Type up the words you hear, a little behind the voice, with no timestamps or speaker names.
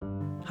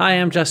Hi,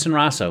 I'm Justin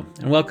Rosso,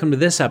 and welcome to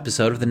this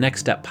episode of the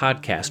Next Step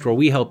Podcast, where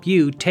we help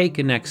you take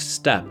a next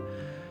step.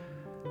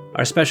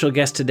 Our special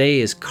guest today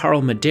is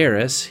Carl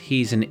Medeiros.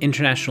 He's an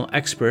international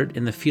expert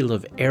in the field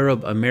of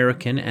Arab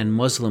American and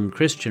Muslim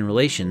Christian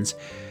relations.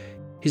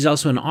 He's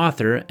also an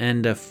author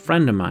and a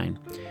friend of mine.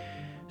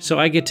 So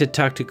I get to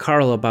talk to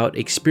Carl about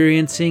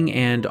experiencing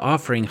and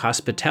offering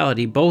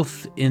hospitality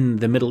both in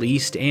the Middle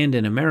East and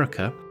in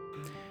America.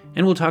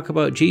 And we'll talk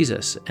about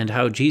Jesus and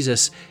how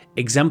Jesus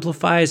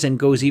exemplifies and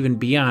goes even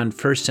beyond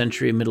first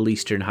century Middle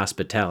Eastern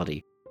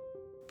hospitality.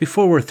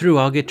 Before we're through,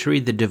 I'll get to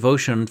read the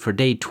devotion for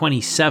day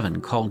 27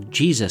 called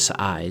Jesus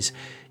Eyes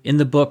in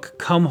the book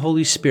Come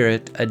Holy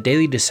Spirit, a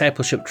daily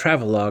discipleship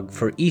travelogue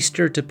for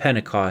Easter to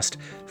Pentecost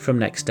from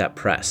Next Step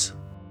Press.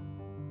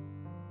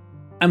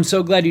 I'm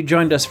so glad you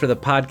joined us for the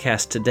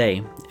podcast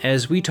today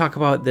as we talk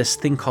about this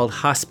thing called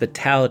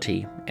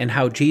hospitality and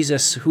how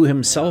Jesus, who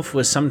himself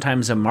was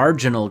sometimes a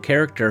marginal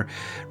character,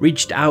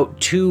 reached out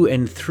to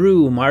and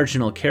through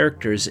marginal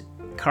characters.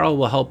 Carl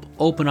will help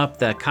open up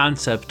the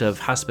concept of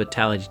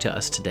hospitality to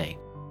us today.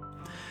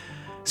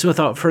 So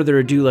without further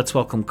ado, let's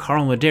welcome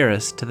Carl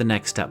Medeiros to the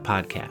Next Step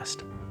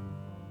Podcast.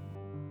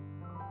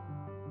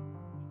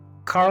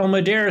 Carl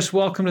Medeiros,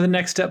 welcome to the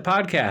Next Step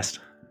Podcast.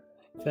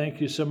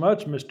 Thank you so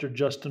much, Mr.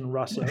 Justin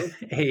Rosso.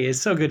 Hey,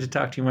 it's so good to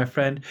talk to you, my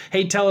friend.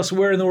 Hey, tell us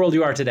where in the world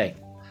you are today.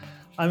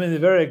 I'm in the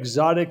very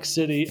exotic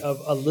city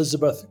of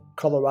Elizabeth,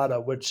 Colorado,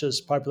 which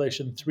is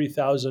population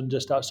 3,000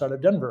 just outside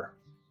of Denver.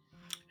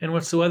 And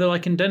what's the weather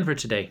like in Denver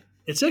today?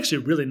 It's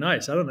actually really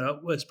nice. I don't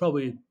know. It's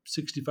probably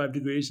 65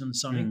 degrees and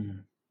sunny.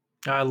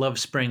 I love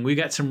spring. We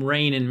got some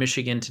rain in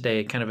Michigan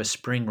today, kind of a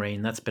spring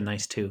rain. That's been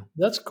nice too.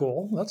 That's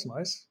cool. That's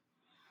nice.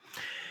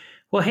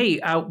 Well, hey,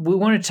 we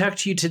want to talk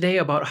to you today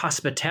about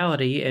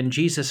hospitality and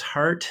Jesus'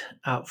 heart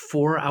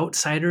for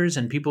outsiders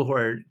and people who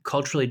are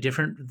culturally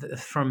different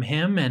from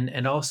him,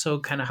 and also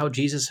kind of how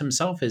Jesus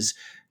himself is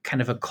kind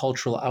of a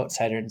cultural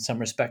outsider in some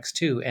respects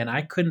too. And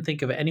I couldn't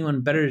think of anyone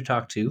better to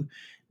talk to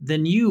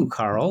than you,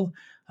 Carl.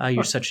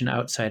 You're such an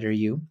outsider,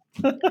 you.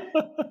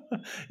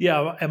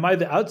 Yeah. Am I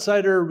the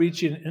outsider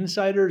reaching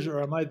insiders,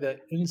 or am I the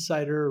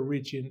insider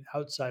reaching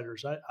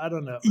outsiders? I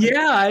don't know.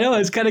 Yeah, I know.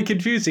 It's kind of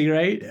confusing,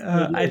 right?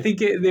 I think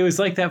it was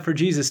like that for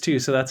Jesus too,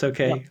 so that's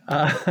okay.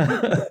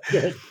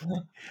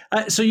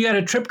 So you got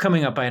a trip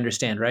coming up, I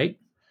understand, right?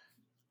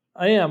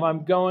 I am.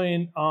 I'm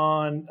going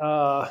on,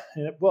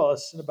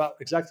 it's in about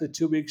exactly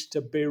 2 weeks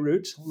to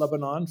Beirut,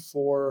 Lebanon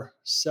for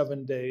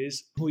 7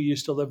 days. We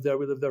used to live there.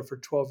 We lived there for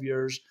 12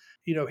 years.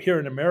 You know, here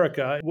in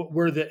America,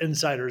 we're the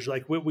insiders.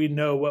 Like we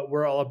know what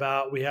we're all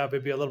about. We have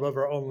maybe a little bit of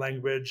our own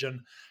language, and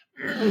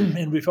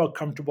and we felt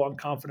comfortable and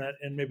confident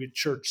in maybe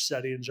church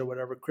settings or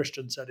whatever,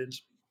 Christian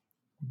settings.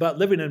 But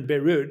living in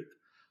Beirut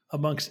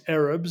amongst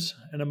Arabs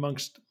and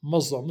amongst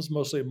Muslims,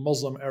 mostly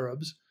Muslim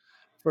Arabs,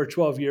 for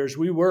 12 years,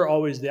 we were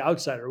always the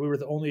outsider. We were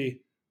the only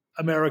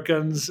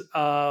Americans.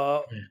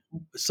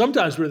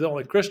 Sometimes we were the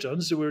only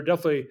Christians. So we were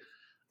definitely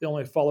the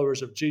only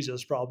followers of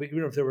Jesus, probably.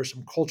 Even if there were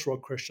some cultural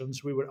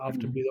Christians, we would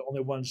often be the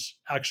only ones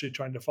actually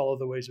trying to follow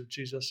the ways of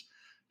Jesus.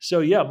 So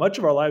yeah, much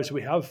of our lives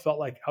we have felt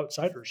like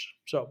outsiders.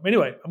 So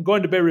anyway, I'm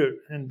going to Beirut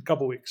in a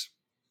couple of weeks.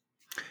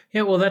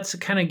 Yeah, well, that's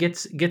kind of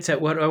gets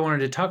at what I wanted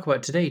to talk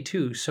about today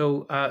too.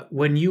 So,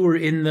 when you were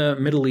in the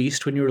Middle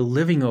East, when you were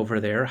living over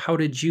there, how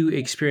did you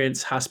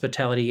experience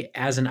hospitality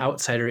as an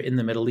outsider in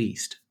the Middle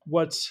East?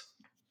 What's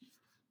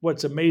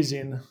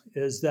amazing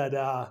is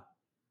that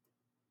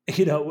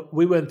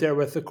we went there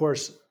with, of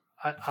course,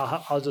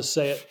 I'll just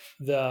say it,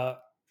 the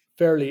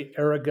fairly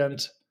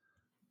arrogant,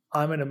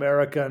 I'm an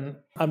American,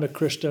 I'm a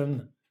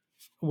Christian,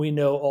 we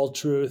know all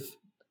truth,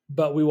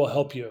 but we will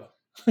help you,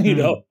 kind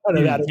of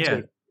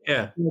attitude.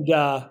 Yeah.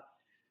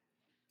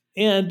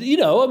 And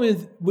I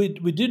mean, we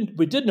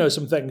did know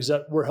some things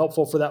that were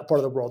helpful for that part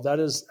of the world.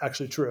 That is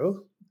actually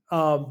true.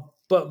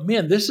 But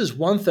man, this is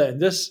one thing.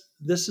 This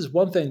is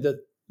one thing that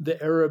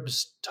the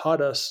Arabs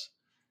taught us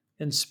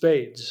in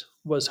spades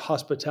was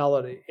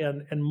hospitality,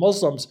 and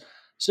Muslims.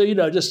 So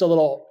just a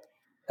little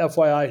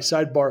FYI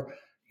sidebar.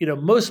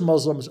 Most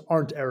Muslims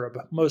aren't Arab.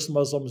 Most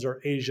Muslims are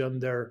Asian.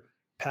 They're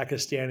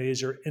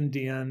Pakistanis or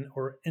Indian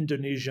or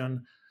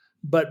Indonesian,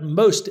 but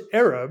most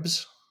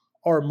Arabs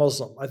are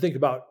Muslim. I think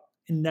about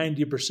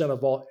 90%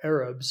 of all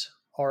Arabs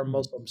are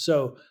Muslim.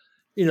 So,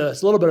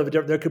 it's a little bit of a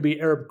different. There could be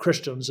Arab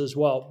Christians as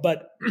well,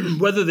 but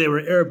whether they were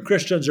Arab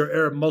Christians or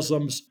Arab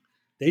Muslims,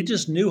 they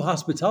just knew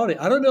hospitality.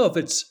 I don't know if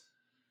it's.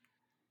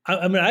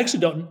 I mean, I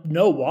actually don't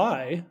know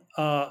why.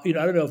 I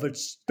don't know if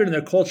it's been in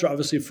their culture,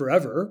 obviously,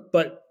 forever.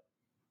 But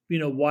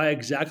why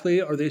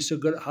exactly are they so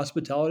good at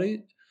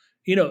hospitality?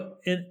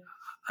 And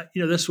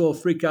this will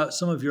freak out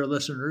some of your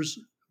listeners,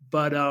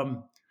 but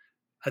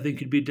I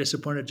think you'd be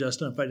disappointed,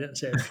 Justin, if I didn't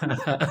say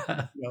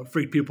it.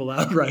 Freak people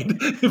out, right?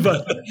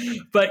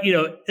 but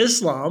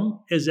Islam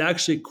is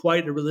actually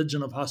quite a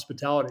religion of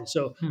hospitality.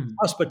 So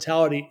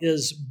hospitality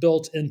is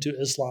built into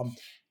Islam,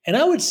 and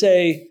I would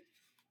say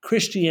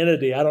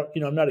Christianity.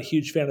 I'm not a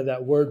huge fan of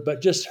that word,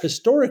 but just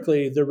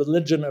historically, the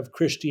religion of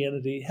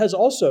Christianity has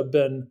also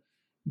been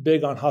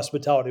big on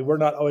hospitality. We're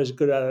not always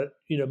good at it,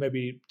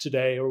 maybe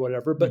today or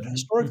whatever, but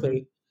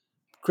historically,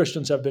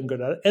 Christians have been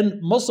good at it.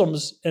 And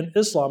Muslims and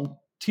Islam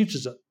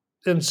teaches it.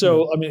 And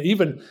so, I mean,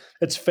 even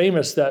it's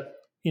famous that,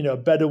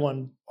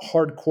 Bedouin,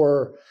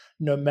 hardcore,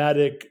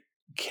 nomadic,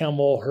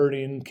 camel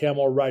herding,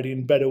 camel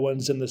riding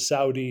Bedouins in the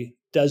Saudi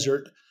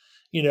desert,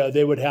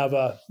 they would have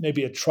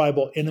maybe a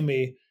tribal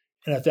enemy.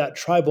 And if that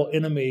tribal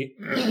enemy,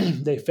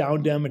 they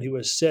found him and he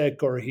was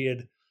sick, or he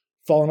had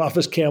fallen off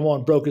his camel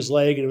and broke his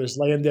leg and he was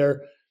laying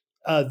there,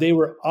 they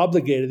were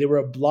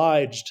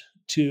obliged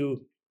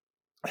to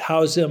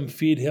house him,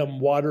 feed him,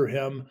 water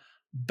him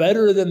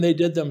better than they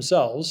did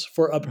themselves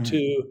for up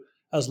to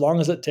as long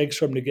as it takes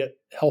for him to get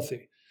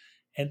healthy.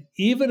 And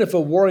even if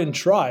a warring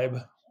tribe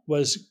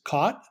was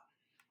caught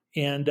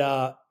and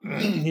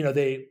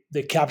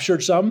they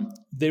captured some,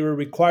 they were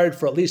required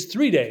for at least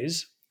 3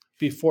 days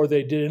before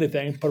they did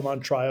anything, put them on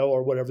trial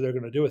or whatever they're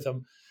going to do with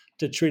them,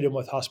 to treat them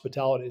with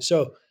hospitality.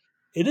 So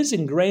it is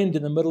ingrained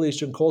in the Middle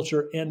Eastern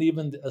culture and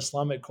even the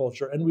Islamic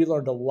culture. And we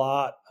learned a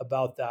lot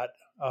about that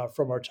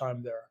from our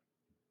time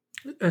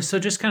there. So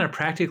just kind of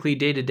practically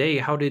day to day,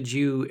 how did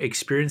you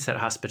experience that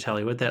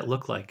hospitality? What did that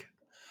look like?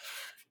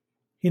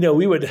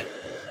 We would,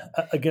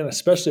 again,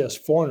 especially as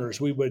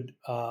foreigners, we would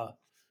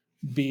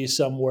be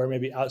somewhere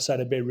maybe outside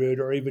of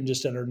Beirut or even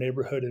just in our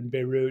neighborhood in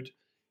Beirut.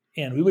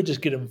 And we would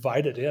just get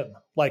invited in.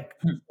 Like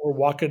we're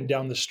walking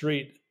down the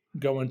street,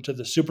 going to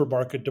the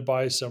supermarket to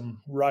buy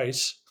some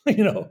rice,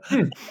 Trying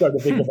to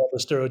think of all the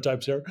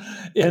stereotypes here.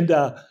 And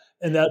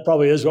that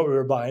probably is what we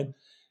were buying.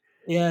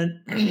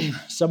 And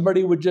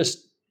somebody would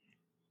just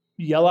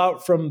yell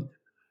out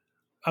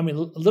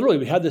literally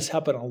we had this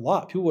happen a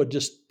lot. People would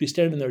just be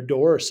standing in their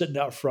door or sitting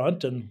out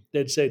front and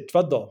they'd say,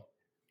 "Tfaddal."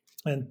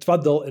 And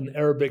tfaddal in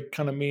Arabic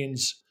kind of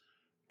means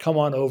come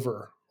on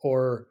over,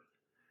 or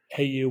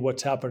hey, you,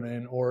 what's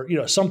happening? Or,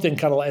 something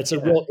kind of like, it's a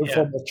real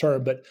informal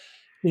term, but,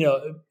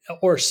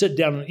 or sit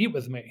down and eat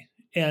with me.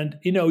 And,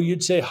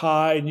 you'd say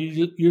hi, and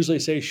you usually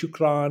say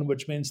shukran,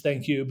 which means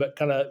thank you, but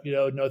kind of,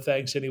 no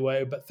thanks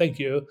anyway, but thank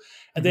you.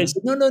 And they'd say,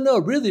 no,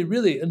 really,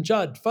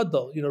 Anjad,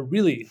 tfaddal,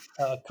 really,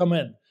 come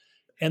in.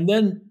 And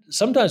then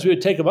sometimes we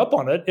would take them up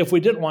on it. If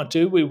we didn't want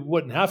to, we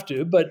wouldn't have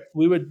to, but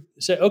we would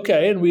say,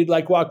 okay. And we'd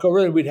walk over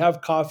and we'd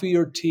have coffee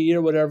or tea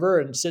or whatever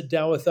and sit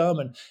down with them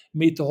and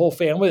meet the whole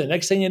family. The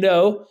next thing you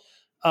know,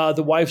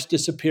 the wife's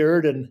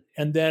disappeared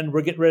and then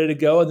we're getting ready to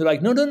go. And they're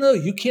like, no,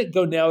 you can't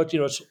go now.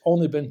 It's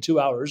only been 2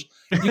 hours.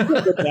 You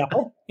can't go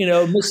now.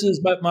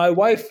 My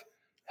wife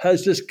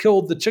has just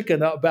killed the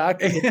chicken out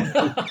back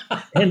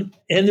and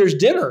there's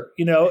dinner,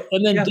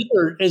 and then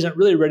dinner isn't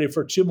really ready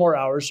for 2 more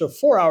hours. So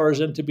 4 hours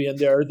into being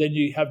there, then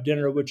you have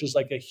dinner, which is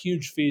like a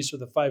huge feast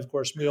with a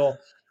 5-course meal.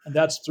 And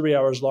that's 3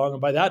 hours long.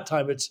 And by that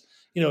time it's,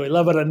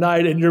 11 at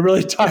night and you're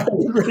really tired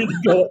and ready to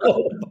go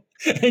home.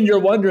 And you're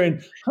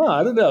wondering,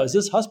 I don't know, is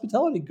this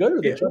hospitality good or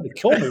are they trying to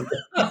kill me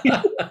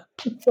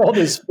for all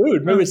this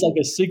food? Maybe it's like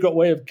a secret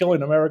way of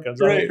killing Americans.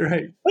 Right.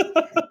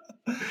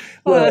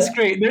 Well, that's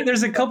great.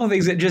 There's a couple of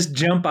things that just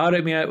jump out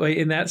at me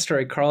in that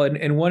story, Carl.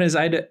 And one is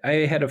I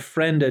had a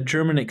friend, a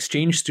German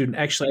exchange student.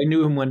 Actually, I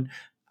knew him when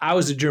I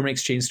was a German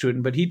exchange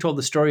student, but he told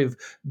the story of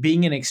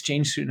being an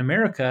exchange student in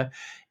America.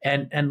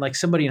 And like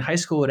somebody in high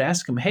school would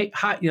ask him, hey,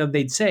 hi,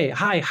 they'd say,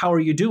 hi, how are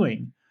you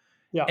doing?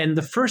 Yeah. And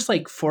the first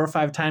 4 or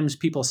 5 times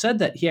people said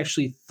that, he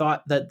actually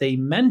thought that they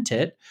meant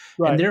it.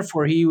 Right. And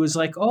therefore he was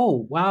like,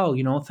 oh, wow,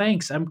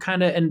 thanks. I'm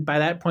kind of, and by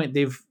that point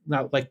they've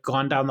not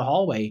gone down the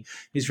hallway.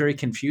 He's very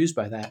confused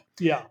by that.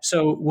 Yeah.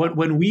 So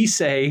when we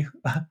say,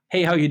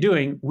 hey, how you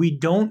doing? We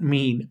don't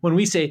mean, when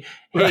we say,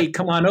 hey,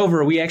 come on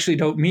over, we actually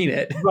don't mean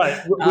it.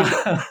 Right.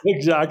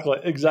 Exactly.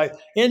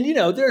 And,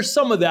 there's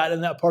some of that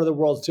in that part of the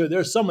world too.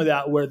 There's some of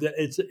that where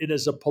it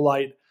is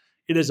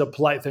a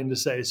polite thing to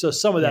say. So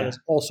some of that is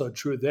also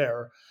true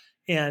there.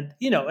 And,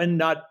 and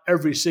not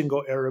every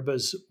single Arab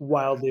is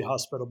wildly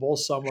hospitable.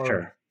 Some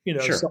are,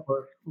 some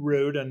are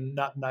rude and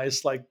not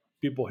nice, like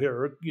people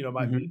here,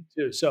 might be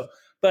too. So,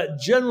 but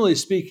generally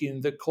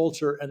speaking, the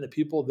culture and the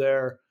people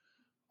there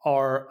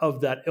are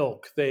of that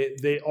ilk.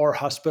 They are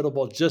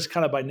hospitable just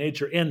kind of by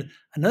nature. And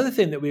another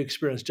thing that we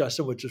experienced,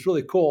 Justin, which is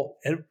really cool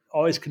and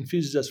always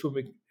confuses us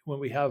when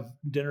we have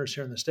dinners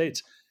here in the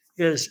States,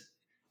 is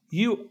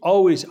you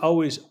always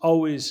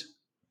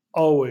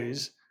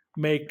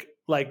make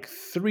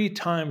 3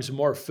 times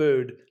more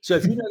food. So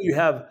if you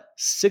have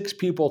 6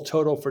 people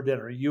total for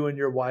dinner, you and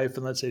your wife,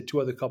 and let's say 2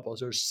 other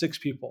couples, there's 6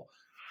 people.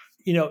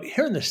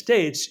 Here in the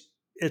States,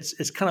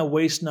 it's kind of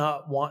waste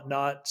not, want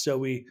not. So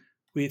we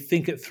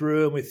think it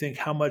through and we think,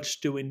 how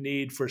much do we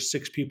need for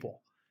 6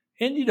 people?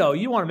 And you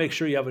want to make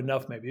sure you have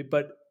enough maybe,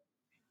 but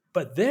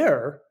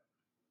there,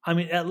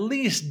 at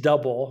least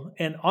double,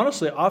 and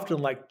honestly,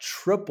 often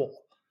triple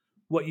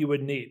what you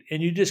would need.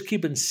 And you just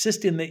keep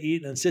insisting to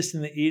eat. And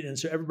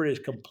so everybody is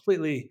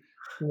completely,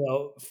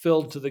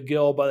 filled to the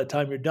gill by the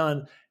time you're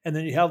done. And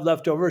then you have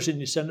leftovers and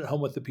you send it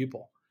home with the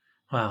people.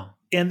 Wow.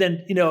 And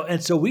then,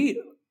 and so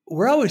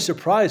we're always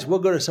surprised. We'll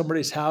go to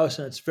somebody's house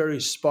and it's very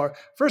sparse.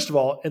 First of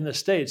all, in the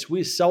States,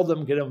 we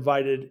seldom get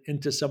invited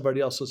into somebody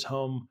else's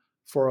home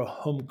for a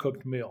home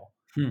cooked meal.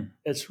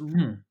 It's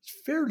Hmm.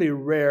 fairly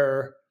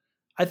rare.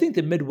 I think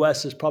the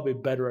Midwest is probably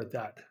better at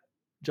that,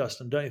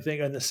 Justin, don't you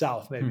think? And the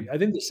South, Hmm. maybe. I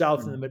think the South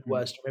and Hmm. the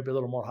Midwest are maybe a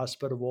little more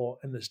hospitable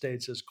in the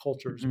States as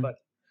cultures. Hmm. But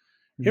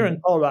here Hmm.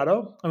 in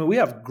Colorado, I mean, we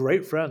have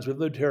great friends. We've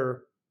lived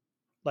here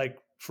like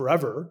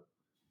forever,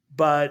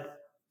 but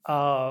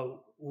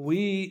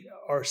we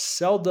are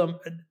seldom.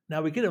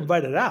 Now we get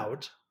invited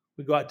out.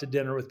 We go out to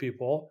dinner with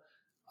people.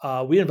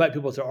 We invite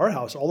people to our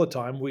house all the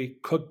time. We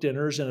cook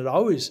dinners, and it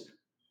always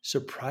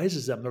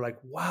surprises them. They're like,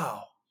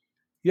 "Wow,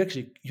 you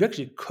actually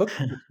cooked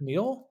this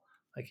meal?"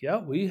 Like, yeah,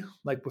 we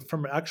like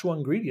from actual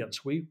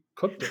ingredients. We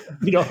cooked it.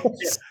 Yeah.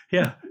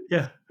 Yeah.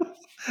 Yeah.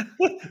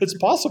 It's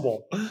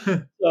possible.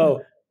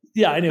 So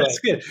yeah. Anyway, That's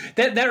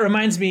good. That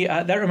reminds me.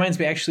 That reminds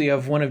me actually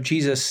of one of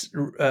Jesus'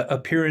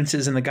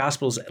 appearances in the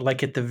Gospels,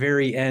 like at the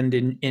very end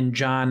in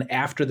John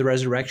after the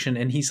resurrection,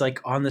 and he's like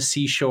on the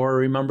seashore.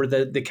 Remember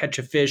the catch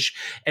of fish,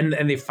 and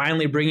they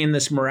finally bring in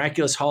this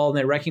miraculous haul, and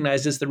they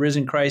recognize it's the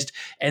risen Christ.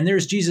 And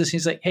there's Jesus.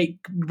 He's like, "Hey,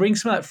 bring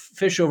some of that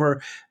fish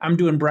over. I'm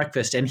doing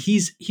breakfast," and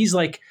he's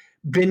like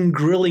been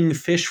grilling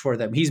fish for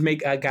them. He's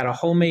got a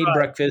homemade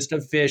breakfast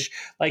of fish,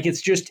 like it's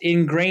just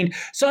ingrained.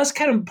 So that's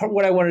kind of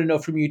what I wanted to know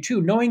from you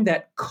too, knowing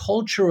that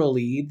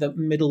culturally the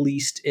Middle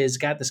East is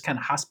got this kind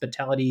of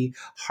hospitality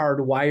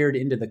hardwired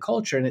into the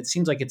culture, and it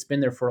seems like it's been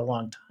there for a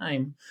long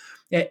time.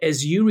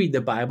 As you read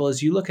the Bible,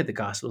 as you look at the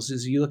Gospels,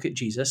 as you look at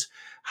Jesus,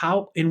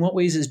 in what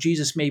ways is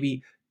Jesus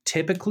maybe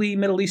typically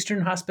Middle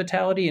Eastern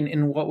hospitality, and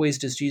in what ways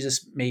does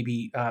Jesus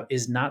maybe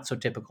is not so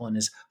typical in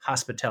his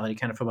hospitality,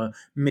 kind of from a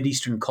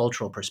Mideastern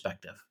cultural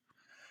perspective?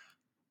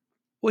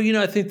 well,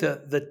 I think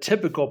the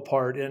typical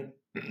part, and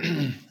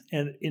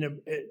and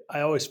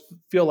I always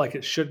feel like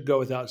it should go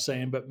without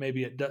saying, but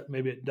maybe it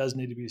does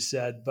need to be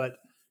said. But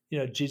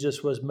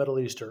Jesus was Middle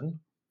Eastern,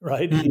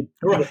 right?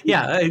 Right.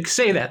 Yeah,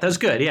 say that. That's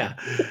good. Yeah.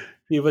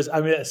 He was.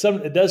 I mean,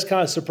 it does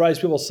kind of surprise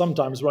people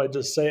sometimes when I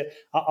just say it.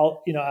 I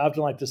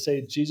often like to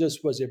say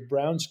Jesus was a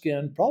brown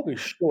skinned, probably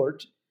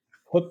short,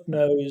 hook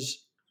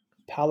nose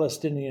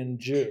Palestinian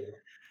Jew.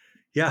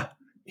 Yeah.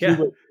 He Yeah.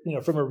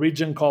 was, from a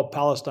region called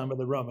Palestine by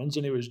the Romans,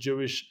 and he was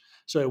Jewish.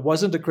 So he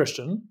wasn't a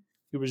Christian.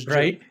 He was Jewish.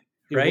 Right.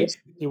 Right.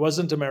 He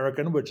wasn't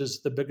American, which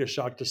is the biggest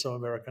shock to some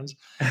Americans.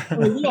 I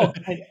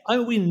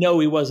mean, we know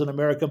he wasn't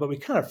American, but we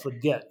kind of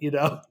forget,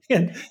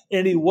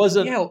 and he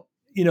wasn't,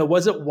 Yeah.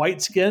 wasn't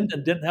white skinned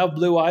and didn't have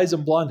blue eyes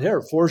and blonde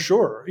hair for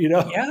sure,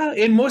 Yeah.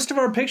 In most of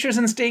our pictures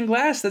in stained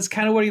glass, that's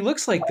kind of what he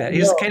looks like. That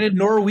he's No, kind of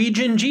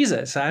Norwegian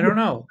Jesus. I don't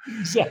know.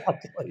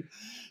 exactly.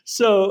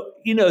 So,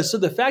 so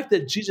the fact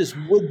that Jesus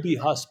would be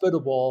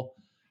hospitable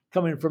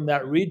coming from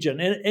that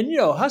region, and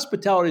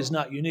hospitality is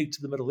not unique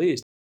to the Middle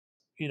East.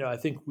 I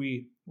think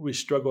we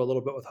struggle a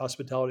little bit with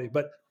hospitality,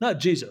 but not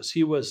Jesus.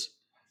 He was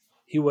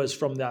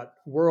from that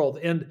world,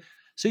 and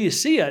so you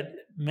see it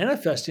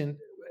manifesting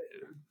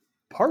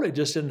partly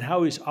just in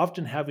how he's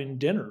often having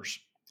dinners.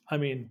 I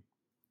mean,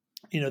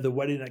 the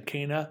wedding at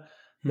Cana,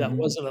 that Mhm.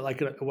 wasn't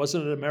it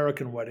wasn't an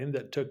American wedding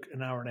that took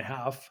an hour and a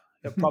half.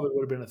 It probably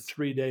would have been a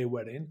 3-day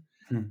wedding,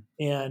 Hmm.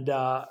 and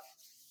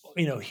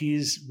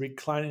he's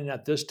reclining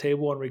at this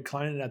table and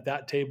reclining at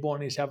that table,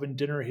 and he's having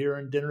dinner here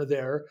and dinner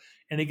there,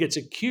 and he gets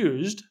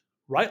accused,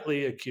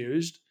 rightly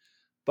accused,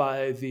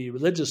 by the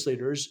religious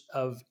leaders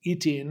of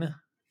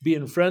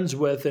being friends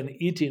with and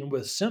eating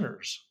with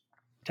sinners,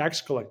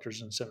 tax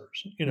collectors and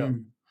sinners. Hmm.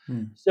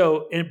 Hmm.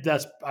 So, and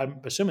I'm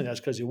assuming that's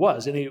because he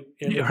was, and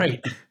Yeah,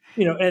 right.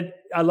 and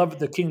I love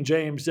the King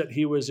James that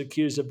he was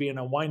accused of being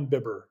a wine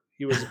bibber.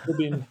 He was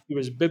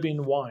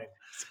bibbing wine.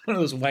 One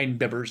of those wine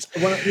bibbers.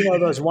 One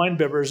of those wine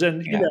bibbers,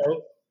 and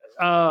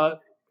Yeah.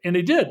 and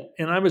he did.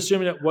 And I'm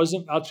assuming it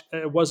wasn't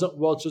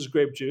Welch's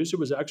grape juice. It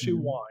was actually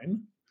Mhm.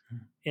 wine,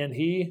 and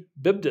he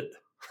bibbed it.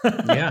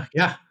 Yeah.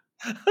 Yeah.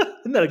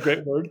 Isn't that a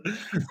great word?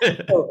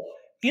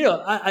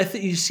 So, I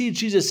think you see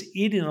Jesus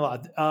eating a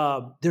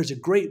lot. There's a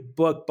great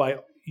book by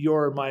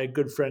my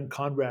good friend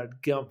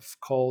Conrad Gempf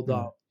called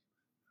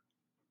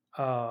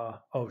Hmm.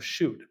 oh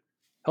shoot,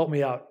 help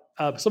me out.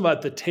 Something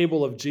at the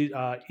table of eating.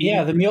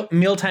 Yeah. The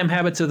mealtime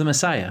habits of the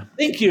Messiah.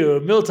 Thank you.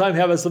 Mealtime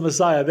Habits of the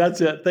Messiah.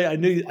 That's it. I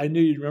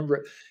knew you'd remember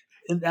it.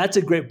 And that's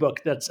a great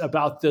book that's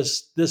about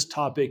this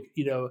topic,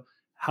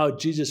 how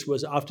Jesus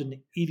was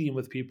often eating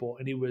with people,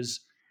 and he was,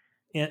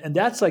 and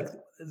that's like,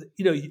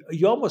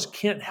 you almost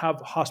can't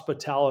have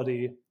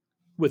hospitality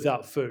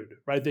without food,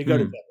 right? They go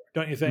Hmm. together,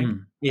 don't you think? Hmm.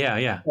 Yeah.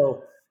 Yeah.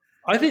 So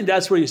I think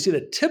that's where you see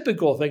the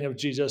typical thing of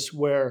Jesus,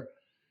 where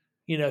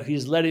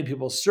he's letting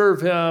people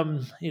serve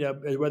him,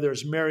 whether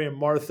it's Mary and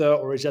Martha,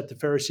 or he's at the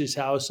Pharisee's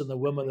house and the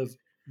woman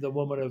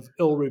of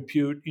ill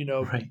repute,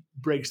 Right.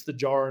 breaks the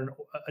jar and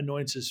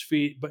anoints his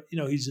feet. But,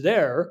 he's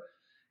there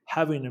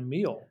having a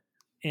meal,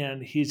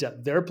 and he's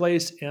at their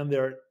place and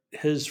they're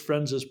at his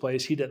friends'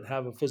 place. He didn't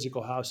have a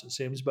physical house, it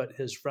seems, but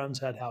his friends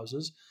had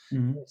houses.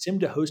 Mhm. He seemed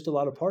to host a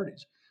lot of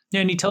parties. Yeah,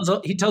 and he tells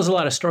a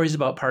lot of stories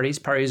about parties.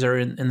 Parties are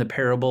in the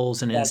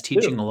parables, and in his That too.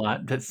 teaching a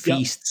lot. The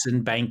feasts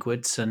and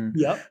banquets, and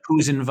Yep.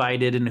 who's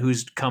invited and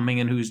who's coming,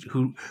 and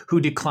who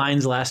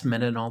declines last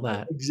minute, and all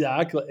that.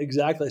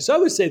 Exactly. So I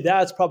would say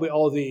that's probably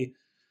all the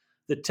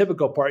the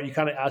typical part, you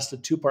kind of asked a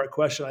two-part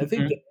question. I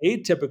think the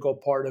atypical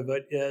part of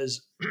it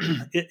is,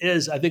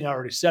 I think I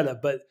already said it,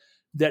 but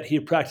that he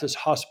practiced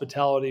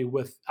hospitality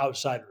with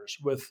outsiders,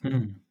 but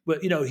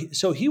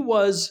so he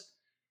was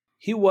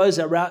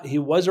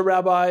a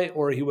rabbi,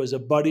 or he was a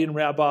budding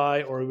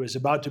rabbi, or he was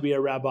about to be a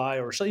rabbi,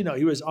 or so,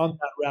 he was on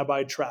that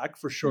rabbi track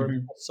for sure.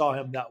 People saw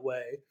him that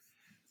way.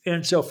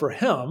 And so for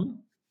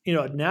him,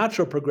 a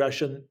natural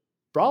progression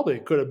probably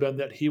could have been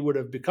that he would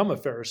have become a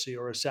Pharisee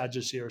or a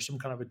Sadducee or some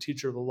kind of a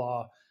teacher of the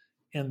law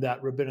in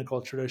that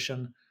rabbinical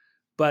tradition.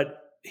 But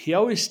he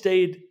always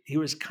stayed, he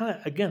was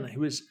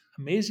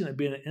amazing at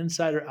being an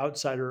insider,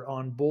 outsider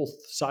on both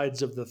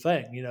sides of the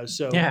thing,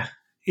 So,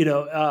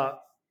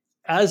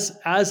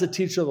 as a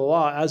teacher of the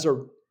law, as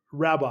a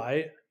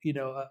rabbi,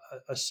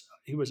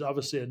 he was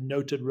obviously a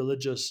noted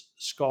religious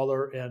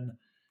scholar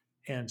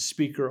and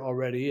speaker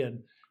already,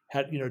 and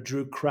had,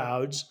 drew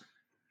crowds.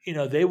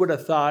 They would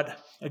have thought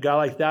a guy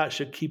like that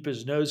should keep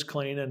his nose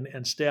clean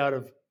and stay out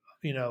of,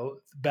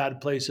 bad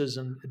places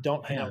and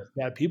don't hang out with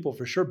bad people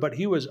for sure. But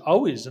he was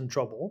always in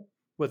trouble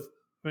with,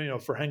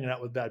 for hanging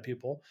out with bad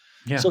people.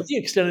 Yeah. So he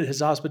extended his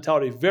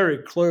hospitality very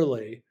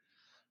clearly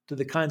to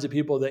the kinds of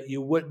people that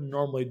you wouldn't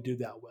normally do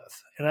that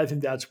with. And I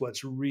think that's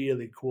what's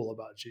really cool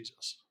about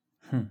Jesus.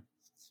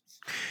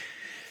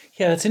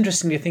 Yeah, it's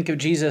interesting to think of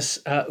Jesus,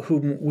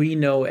 whom we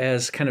know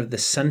as kind of the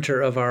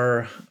center of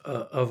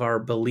our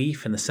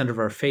belief and the center of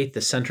our faith,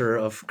 the center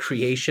of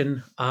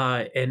creation,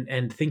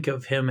 and think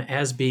of him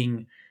as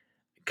being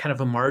kind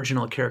of a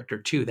marginal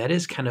character too. That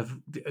is kind of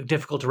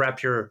difficult to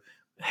wrap your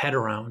head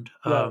around.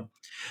 Right.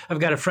 I've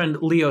got a friend,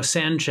 Leo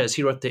Sanchez.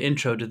 He wrote the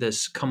intro to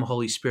this Come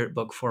Holy Spirit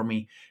book for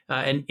me.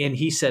 And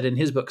he said in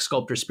his book,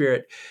 Sculptor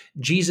Spirit,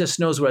 Jesus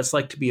knows what it's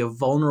like to be a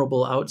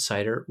vulnerable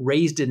outsider.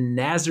 Raised in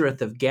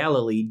Nazareth of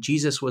Galilee,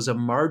 Jesus was a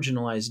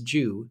marginalized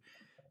Jew.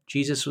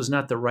 Jesus was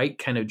not the right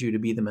kind of Jew to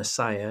be the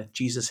Messiah.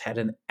 Jesus had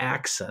an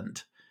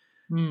accent.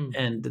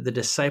 And the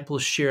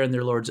disciples share in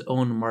their Lord's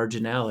own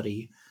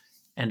marginality.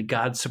 And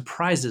God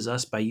surprises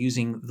us by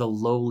using the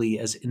lowly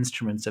as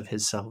instruments of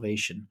his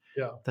salvation.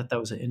 Yeah. That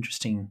was an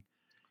interesting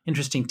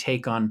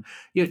take on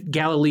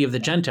Galilee of the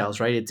Gentiles,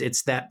 right?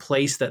 It's that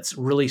place that's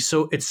really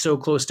it's so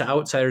close to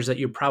outsiders that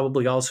you're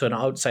probably also an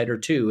outsider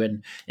too.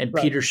 And right.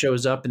 Peter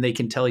shows up and they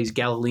can tell he's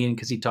Galilean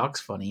because he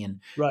talks funny. And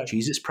right.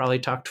 Jesus probably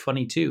talked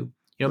funny too.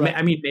 Right.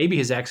 I mean, maybe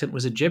his accent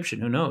was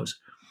Egyptian. Who knows?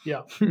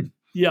 Yeah.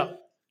 Yeah,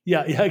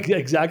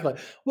 exactly.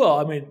 Well,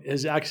 I mean,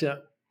 his accent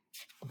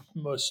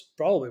most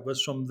probably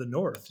was from the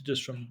north,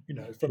 just from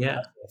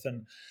Nazareth,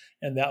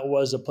 and that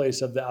was a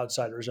place of the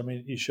outsiders. I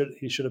mean, he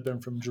should have been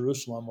from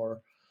Jerusalem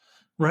or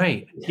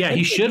right. Yeah,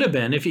 he should have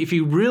been. If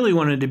he really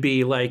wanted to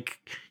be like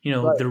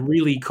right. the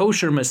really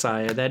kosher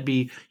Messiah,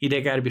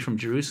 he'd got to be from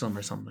Jerusalem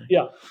or something.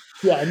 Yeah,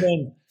 and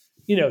then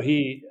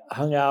he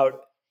hung out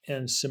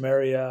in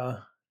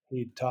Samaria.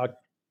 He talked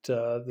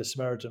to the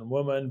Samaritan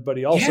woman, but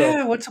he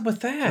also what's up with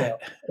that?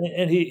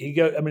 And he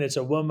go. I mean, it's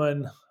a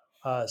woman.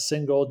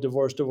 Single,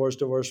 divorce,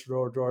 right.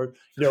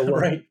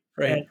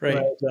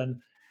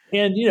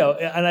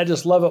 And I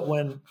just love it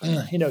when,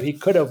 he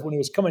could have, when he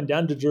was coming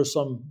down to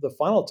Jerusalem the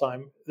final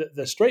time,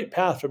 the straight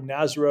path from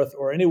Nazareth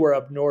or anywhere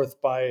up north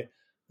by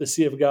the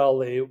Sea of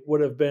Galilee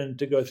would have been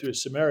to go through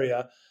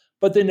Samaria,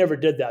 but they never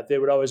did that. They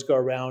would always go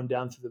around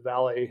down through the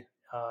valley,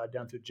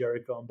 down through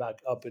Jericho and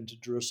back up into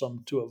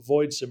Jerusalem to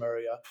avoid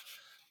Samaria.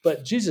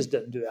 But Jesus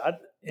didn't do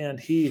that. And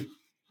he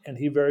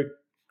very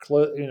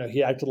close,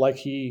 he acted like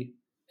he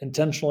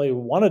intentionally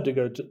wanted to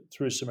go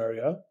through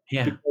Samaria.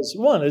 Yeah. Because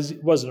one is he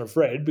wasn't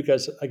afraid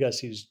because I guess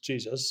he's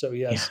Jesus. So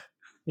he has,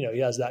 he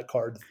has that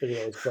card that he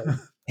always plays.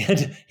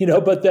 And,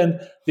 but then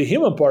the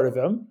human part of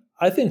him,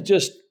 I think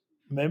just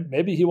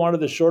maybe he wanted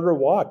the shorter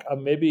walk.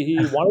 Maybe he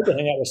wanted to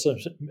hang out with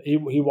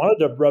he wanted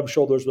to rub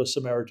shoulders with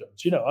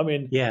Samaritans, I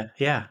mean,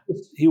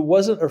 he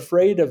wasn't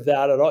afraid of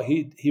that at all.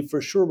 He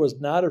for sure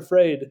was not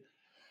afraid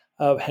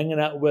of hanging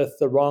out with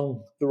the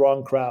wrong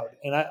crowd.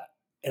 And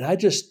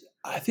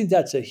I think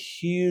that's a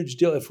huge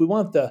deal. If we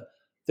want the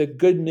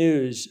good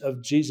news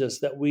of Jesus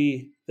that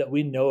we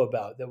know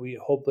about, that we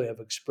hopefully have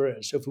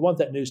experienced, if we want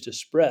that news to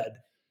spread,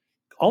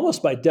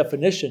 almost by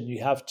definition,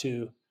 you have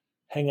to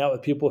hang out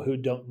with people who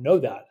don't know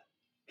that.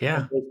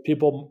 Yeah.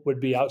 People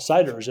would be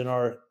outsiders in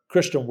our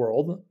Christian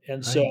world.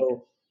 And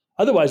so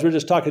otherwise we're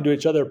just talking to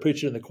each other,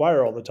 preaching in the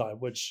choir all the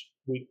time, which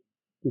we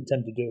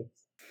tend to do.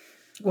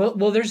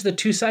 Well, there's the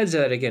two sides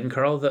of that again,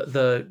 Carl.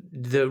 The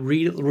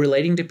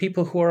relating to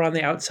people who are on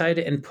the outside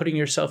and putting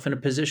yourself in a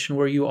position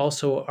where you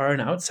also are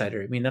an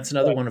outsider. I mean, that's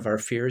another one of our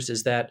fears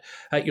is that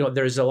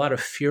there's a lot of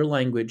fear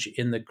language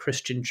in the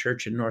Christian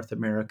church in North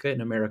America,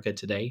 in America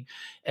today,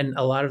 and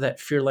a lot of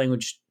that fear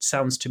language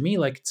sounds to me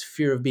like it's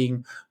fear of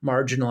being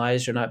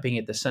marginalized or not being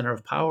at the center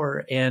of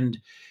power. And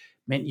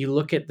man, you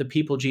look at the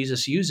people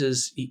Jesus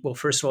uses. Well,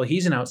 first of all,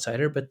 he's an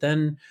outsider, but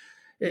then.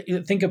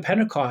 Think of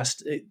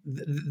Pentecost.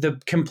 The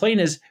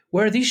complaint is,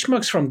 where are these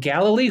schmucks from?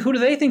 Galilee? Who do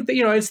they think that,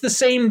 it's the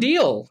same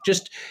deal.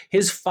 Just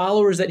his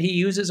followers that he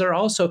uses are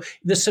also,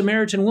 the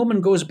Samaritan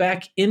woman goes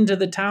back into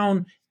the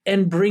town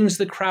and brings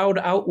the crowd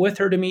out with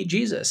her to meet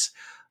Jesus.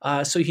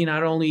 So he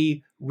not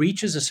only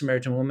reaches a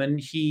Samaritan woman,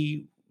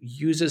 he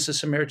uses a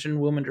Samaritan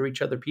woman to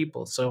reach other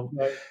people. So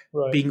Right.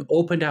 Right. being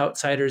open to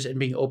outsiders and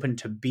being open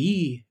to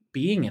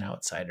being an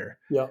outsider.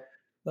 Yeah.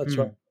 That's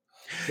Hmm. right.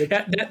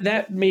 That's,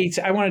 That makes,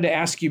 I wanted to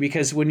ask you,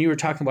 because when you were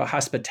talking about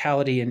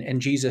hospitality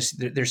and Jesus,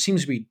 there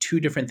seems to be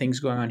two different things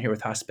going on here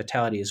with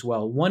hospitality as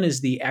well. One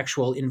is the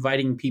actual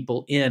inviting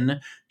people in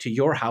to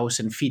your house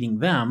and feeding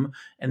them,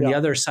 and the yeah.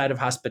 other side of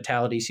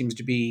hospitality seems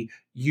to be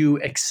you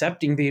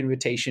accepting the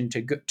invitation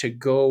to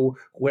go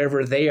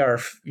wherever they are,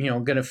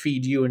 going to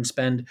feed you and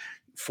spend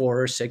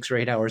 4 or 6 or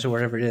 8 hours or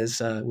whatever it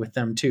is with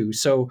them too.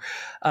 So,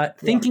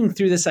 thinking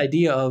through this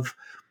idea of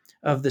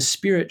the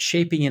Spirit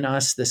shaping in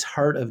us this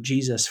heart of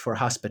Jesus for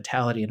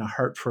hospitality and a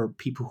heart for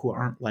people who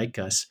aren't like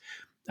us.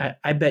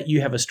 I bet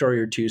you have a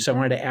story or two. So I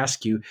wanted to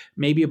ask you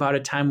maybe about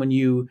a time when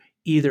you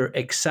either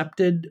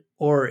accepted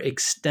or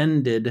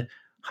extended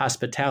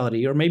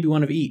hospitality, or maybe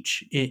one of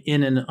each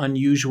in an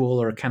unusual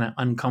or kind of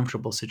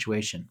uncomfortable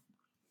situation.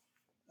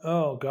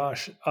 Oh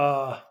gosh.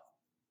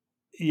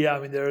 Yeah. I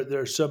mean,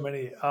 there's so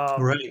many.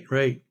 Right,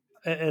 right.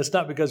 And it's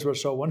not because we're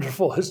so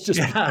wonderful. It's just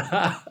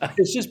Yeah.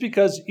 it's just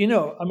because,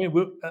 I mean,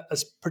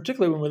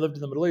 particularly when we lived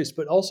in the Middle East,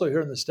 but also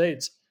here in the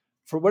States,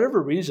 for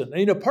whatever reason.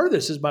 And, part of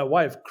this is my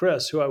wife,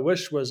 Chris, who I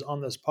wish was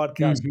on this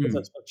podcast with Mhm.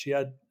 us, but she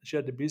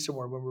had to be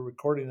somewhere when we were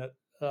recording it.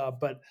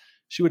 But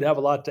she would have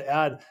a lot to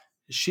add.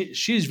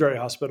 She's very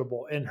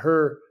hospitable, and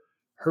her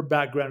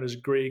background is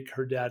Greek.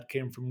 Her dad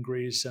came from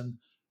Greece,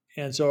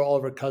 and so all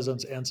of her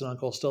cousins, aunts, and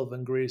uncles still live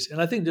in Greece. And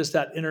I think just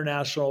that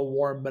international,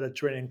 warm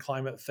Mediterranean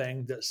climate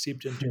thing that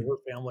seeped into her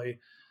family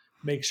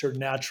makes her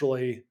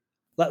naturally,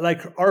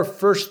 like our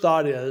first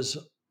thought is,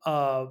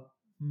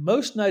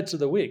 most nights of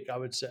the week, I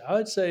would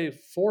say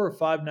 4 or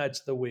 5 nights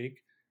of the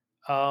week,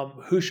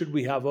 who should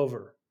we have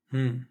over?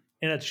 Hmm.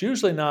 And it's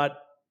usually not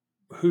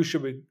who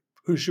should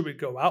we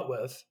go out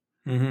with.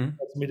 Mhm.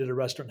 Let's meet at a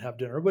restaurant and have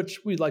dinner,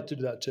 which we like to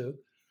do that too.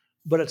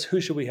 But it's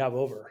who should we have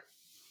over?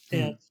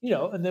 And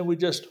Hmm. and then we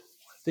just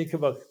think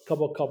of a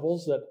couple of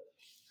couples that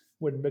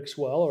would mix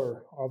well,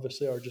 or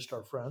obviously are just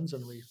our friends,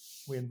 and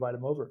we invite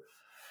them over.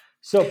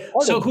 So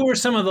So, who are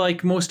some of the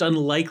most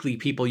unlikely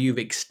people you've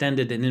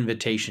extended an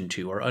invitation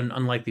to, or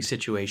unlikely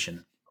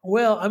situation?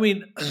 well, I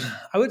mean,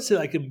 I would say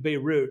like in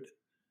Beirut,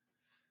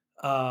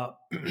 uh,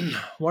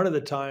 one of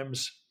the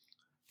times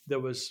that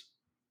was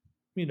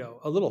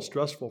a little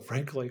stressful,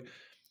 frankly,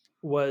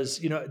 was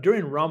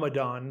during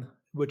Ramadan,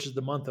 which is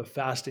the month of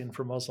fasting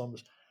for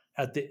Muslims.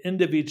 At the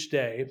end of each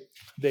day,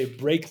 they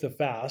break the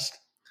fast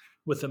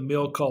with a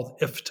meal called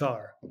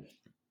iftar.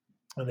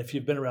 And if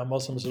you've been around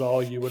Muslims at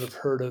all, you would have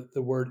heard of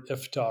the word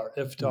iftar.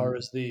 Iftar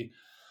is the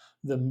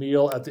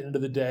meal at the end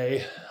of the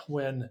day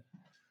when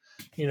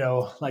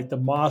like the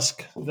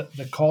mosque,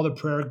 the call to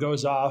prayer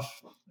goes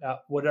off at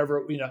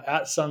whatever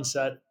at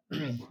sunset.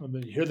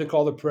 When you hear the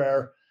call to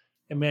prayer,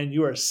 and man,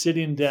 you are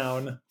sitting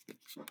down,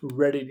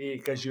 ready to eat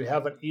because you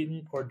haven't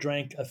eaten or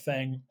drank a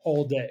thing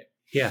all day.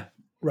 Yeah.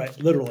 Right,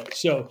 literally.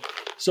 So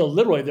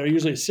literally, they're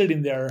usually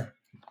sitting there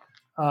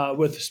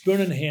with a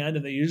spoon in hand,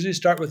 and they usually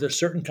start with a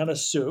certain kind of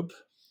soup,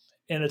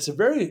 and it's a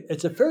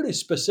fairly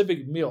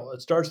specific meal.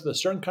 It starts with a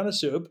certain kind of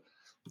soup,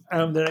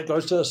 and then it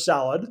goes to a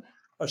salad,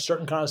 a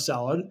certain kind of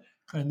salad,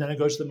 and then it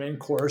goes to the main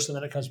course, and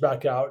then it comes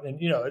back out, and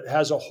it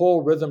has a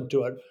whole rhythm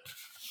to it.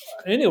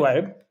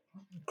 Anyway,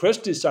 Chris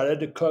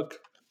decided to cook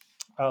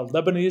a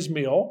Lebanese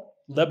meal,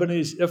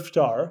 Lebanese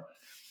iftar,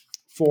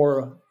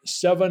 for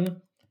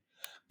 7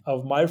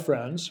 of my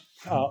friends,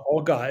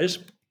 all guys,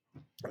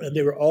 and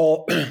they were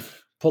all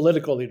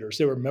political leaders.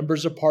 They were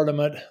members of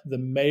parliament, the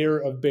mayor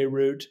of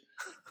Beirut,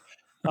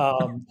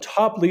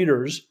 top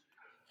leaders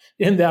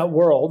in that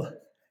world.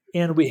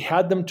 And we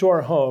had them to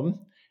our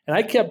home. And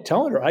I kept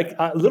telling her,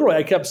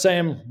 I kept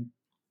saying,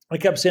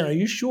 are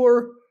you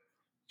sure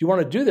you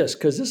want to do this?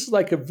 Because this is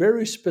like a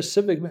very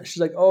specific.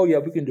 She's like, oh yeah,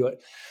 we can do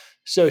it.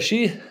 So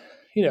she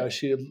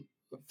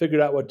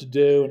figured out what to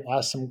do and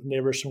asked some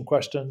neighbors some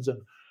questions,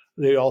 and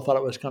they all thought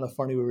it was kind of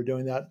funny we were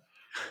doing that.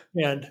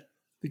 And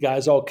the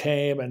guys all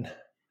came, and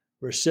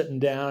we're sitting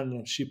down,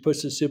 and she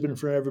puts the soup in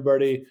front of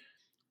everybody,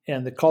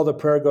 and the call to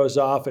prayer goes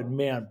off, and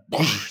man,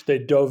 they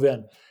dove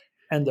in.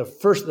 And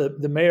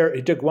the mayor,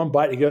 he took one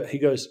bite. He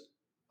goes,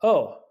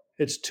 oh,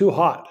 it's too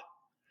hot.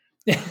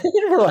 And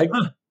we're like,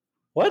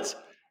 what?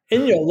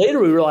 And later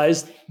we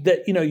realized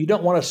that you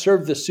don't want to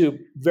serve the soup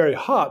very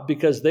hot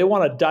because they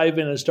want to dive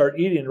in and start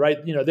eating, right?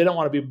 They don't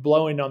want to be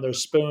blowing on their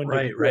spoon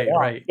Right,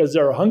 right. because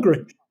they're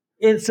hungry.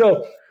 And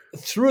so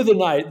through the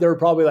night, there were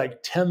probably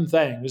like 10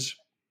 things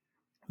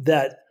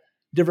that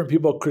different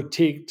people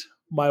critiqued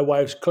my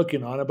wife's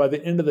cooking on. And by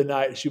the end of the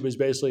night, she was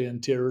basically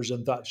in tears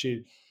and thought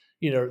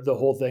the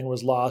whole thing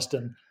was lost.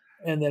 And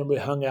then we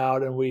hung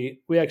out, and we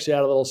actually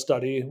had a little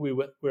study. We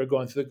were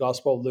going through the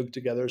Gospel of Luke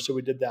together. So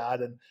we did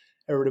that, and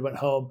everybody went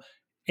home.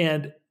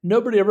 And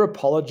nobody ever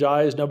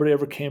apologized. Nobody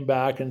ever came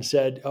back and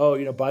said,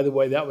 oh, by the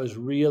way, that was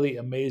really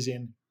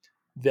amazing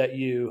that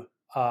you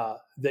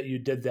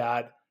did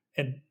that.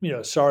 And,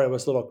 sorry, I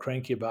was a little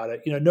cranky about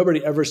it.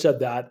 Nobody ever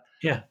said that.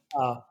 Yeah.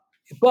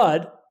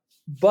 But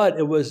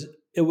it was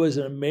it was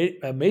an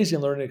amazing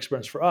learning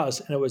experience for us,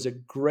 and it was a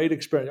great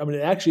experience. I mean,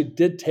 it actually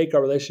did take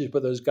our relationship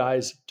with those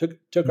guys,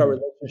 took our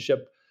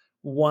relationship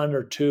 1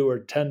 or 2 or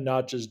 10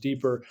 notches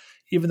deeper,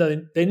 even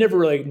though they never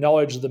really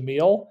acknowledged the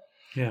meal.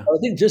 Yeah. I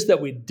think just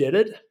that we did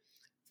it,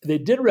 they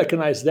did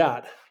recognize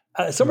that.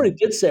 Somebody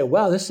did say,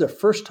 wow, this is the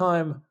first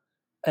time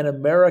an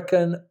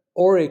American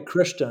or a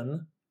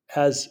Christian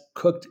has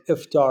cooked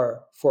iftar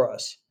for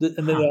us. And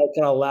then they all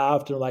kind of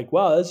laughed and were like,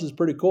 wow, this is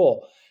pretty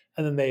cool.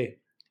 And then they,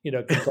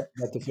 complained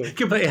about the food.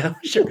 Yeah,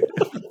 sure.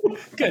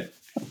 Good.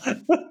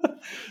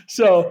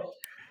 So,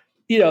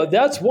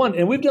 that's one.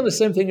 And we've done the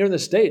same thing here in the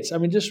States. I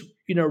mean, just,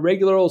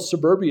 regular old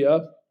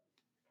suburbia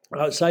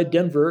outside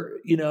Denver,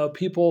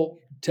 people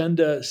tend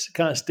to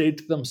kind of stay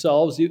to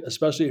themselves,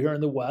 especially here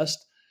in the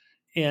West.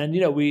 And,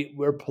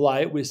 we're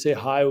polite. We say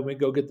hi when we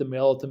go get the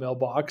mail at the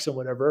mailbox and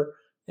whatever.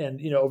 And,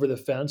 over the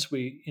fence,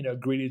 we,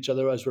 greet each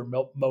other as we're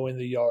mowing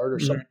the yard or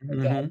something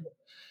like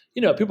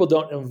that. People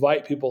don't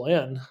invite people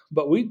in,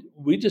 but we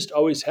just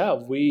always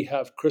have. We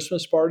have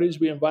Christmas parties.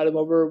 We invite them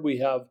over. We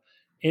have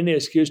any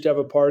excuse to have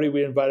a party.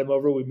 We invite them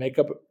over. We make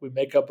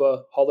up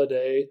a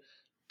holiday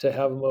to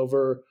have them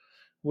over.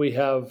 We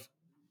have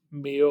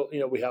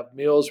we have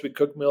meals. We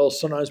cook meals.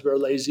 Sometimes we're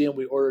lazy and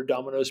we order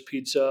Domino's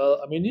pizza.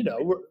 I mean,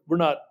 we're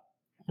not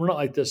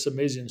like this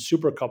amazing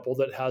super couple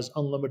that has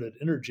unlimited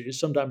energy.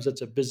 Sometimes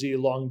it's a busy,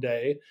 long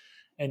day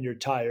and you're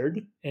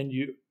tired and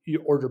you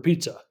order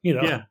pizza,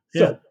 Yeah.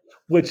 So,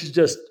 which is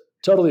just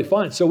totally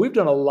fine. So we've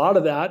done a lot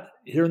of that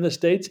here in the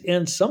States.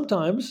 And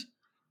sometimes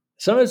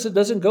it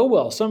doesn't go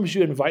well. Sometimes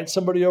you invite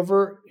somebody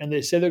over and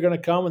they say they're going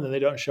to come and then they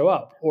don't show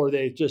up, or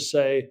they just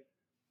say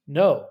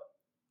no,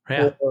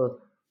 or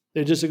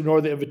they just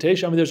ignore the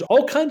invitation. I mean, there's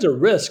all kinds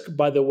of risk,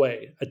 by the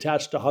way,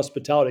 attached to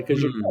hospitality,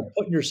 because you're kind of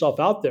putting yourself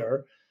out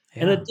there.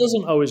 Yeah. And it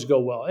doesn't always go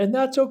well, and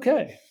that's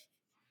okay.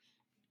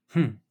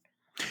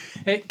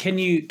 Hey, can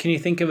you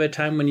think of a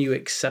time when you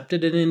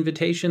accepted an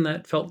invitation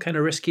that felt kind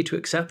of risky to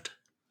accept?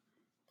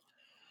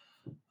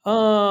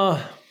 I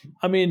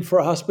mean,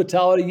 for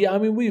hospitality, yeah. I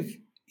mean, we've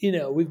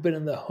been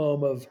in the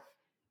home of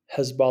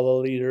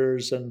Hezbollah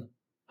leaders and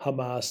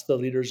Hamas, the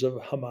leaders of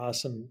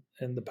Hamas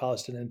and the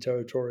Palestinian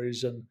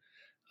territories, and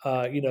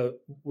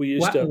we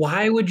used to.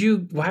 Why would you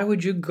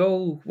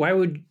go? Why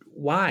would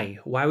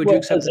you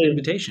accept an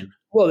invitation?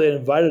 Well, they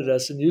invited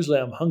us, and usually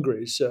I'm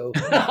hungry, so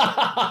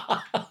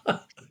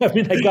I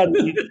mean, I got to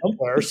eat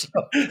somewhere. So,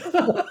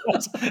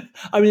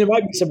 I mean, there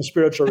might be some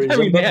spiritual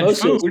reason, but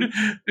mostly,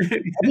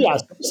 yeah,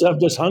 so I'm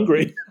just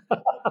hungry.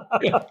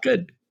 Yeah,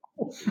 good.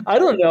 I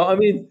don't know. I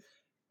mean,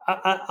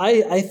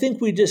 I think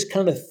we just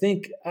kind of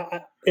think.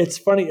 It's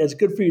funny. It's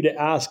good for you to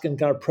ask and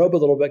kind of probe a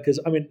little bit, because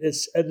I mean,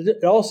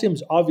 it all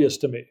seems obvious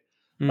to me.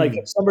 Like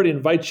if somebody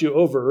invites you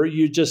over,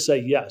 you just say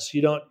yes.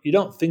 You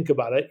don't think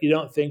about it. You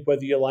don't think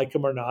whether you like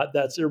them or not.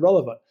 That's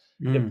irrelevant.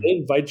 If they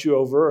invite you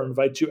over or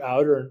invite you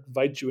out or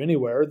invite you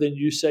anywhere, then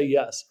you say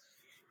yes.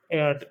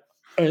 And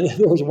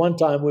there was one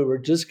time we were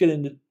just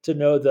getting to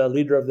know the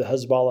leader of the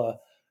Hezbollah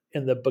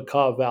in the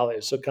Bekaa Valley,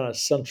 so kind of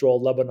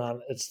central Lebanon.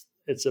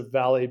 It's a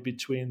valley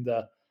between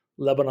the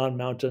Lebanon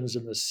mountains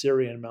and the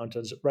Syrian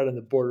mountains, right on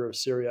the border of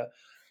Syria.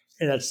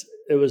 And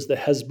it was the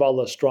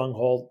Hezbollah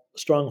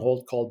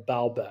stronghold called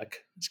Baalbek.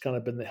 It's kind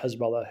of been the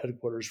Hezbollah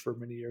headquarters for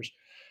many years.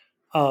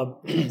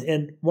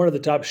 And one of the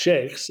top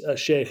sheikhs, a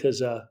sheikh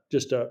is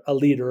just a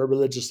leader, a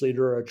religious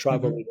leader, or a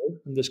tribal leader.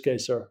 In this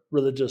case, a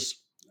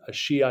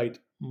Shiite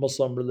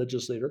Muslim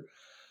religious leader.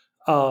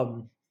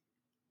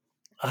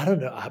 I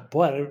don't know,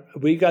 boy,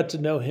 we got to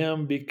know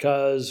him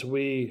because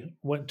we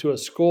went to a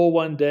school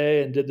one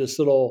day and did this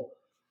little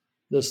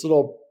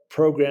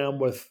program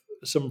with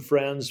some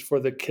friends for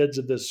the kids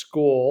at this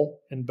school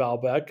in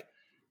Baalbek.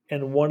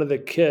 And one of the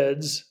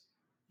kids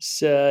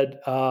said,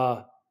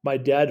 my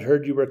dad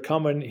heard you were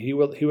coming. He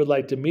would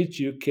like to meet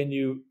you. Can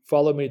you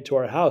follow me to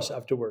our house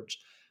afterwards?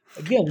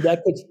 Again,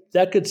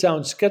 that could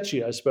sound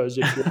sketchy, I suppose,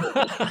 if you're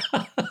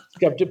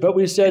skeptic, but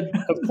we said,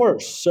 of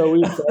course. So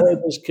we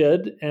followed this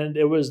kid, and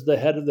it was the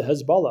head of the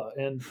Hezbollah.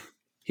 And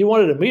he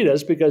wanted to meet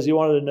us because he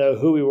wanted to know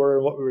who we were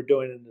and what we were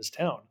doing in this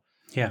town.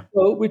 Yeah.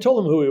 So we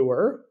told him who we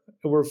were,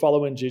 and we're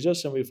following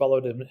Jesus, and we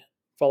followed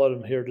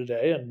him here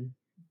today, and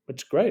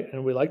it's great.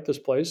 And we like this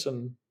place,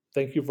 and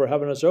thank you for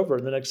having us over.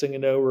 And the next thing you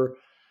know, we're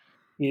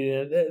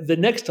eating. The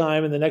next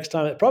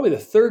time, probably the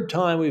third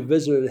time we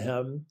visited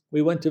him,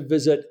 we went to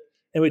visit,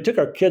 and we took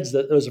our kids.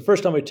 It was the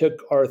first time we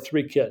took our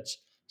 3 kids.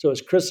 So it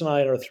was Chris and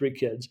I and our 3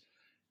 kids.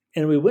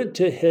 And we went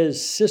to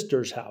his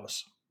sister's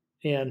house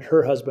and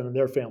her husband and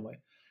their family.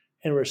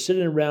 And we're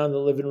sitting around the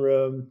living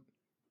room.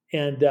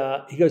 And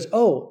he goes,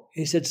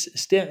 he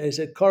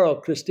said, Carl,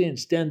 Christine,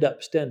 stand up.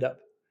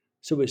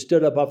 So we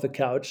stood up off the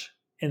couch,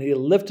 and he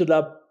lifted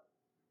up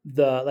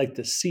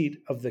the seat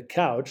of the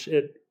couch.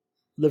 It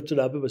lifted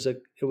up.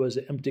 It was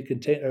an empty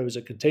container. It was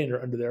a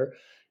container under there.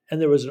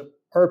 And there was an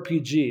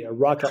RPG, a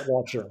rocket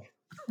launcher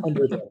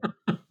under there,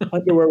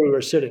 under where we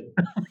were sitting.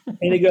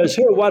 And he goes,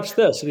 here, watch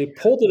this. And he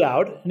pulled it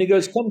out, and he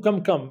goes,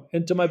 come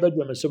into my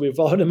bedroom. And so we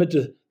followed him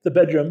into the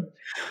bedroom,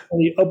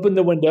 and he opened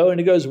the window, and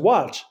he goes,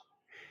 watch.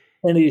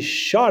 and he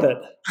shot it.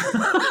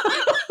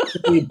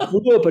 He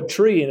blew up a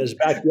tree in his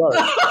backyard.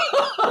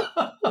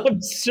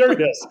 I'm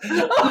serious.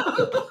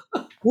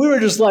 We were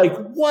just like,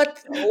 what?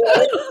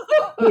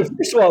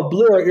 First of all, it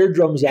blew our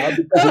eardrums out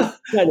because it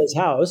was at his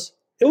house.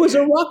 It was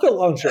a rocket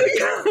launcher.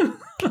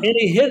 And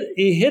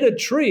he hit a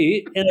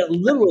tree, and it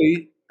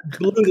literally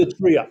blew the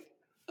tree up.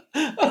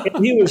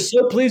 And he was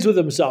so pleased with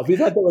himself. He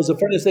thought that was the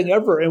funniest thing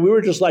ever. And we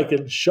were just like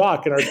in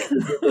shock, and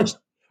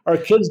our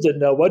kids didn't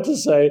know what to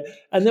say.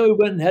 And then we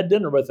went and had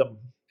dinner with him.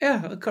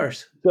 Yeah, of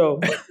course. So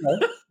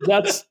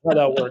that's how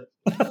that worked.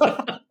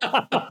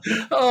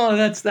 Oh,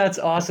 that's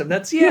awesome.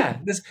 That's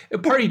this a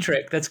party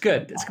trick. That's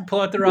good. Let's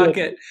pull out the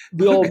rocket,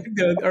 the old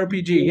the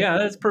RPG. Yeah,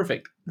 that's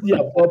perfect. Yeah,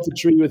 blow up the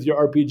tree with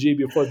your RPG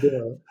before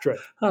dinner trick.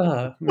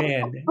 Oh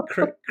man,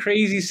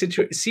 crazy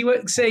situation. See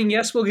what saying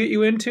yes will get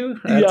you into?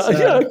 That's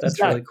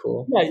exactly. Really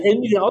cool. Yeah,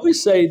 and you can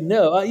always say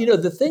no.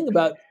 The thing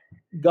about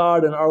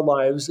God in our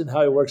lives and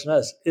how He works in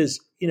us is,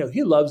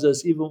 He loves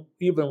us even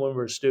when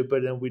we're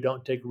stupid and we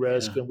don't take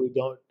risk and we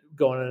don't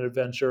go on an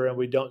adventure and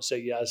we don't say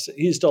yes.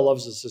 He still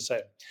loves us the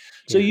same.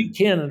 So you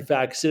can, in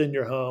fact, sit in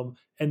your home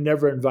and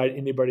never invite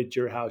anybody to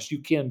your house.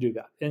 You can do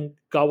that, and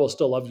God will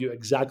still love you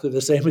exactly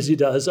the same as He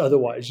does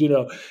otherwise.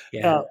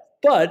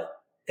 But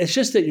it's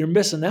just that you're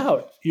missing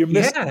out. You're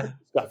missing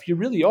stuff. You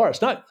really are.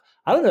 It's not.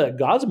 I don't know that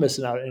God's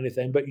missing out on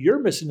anything, but you're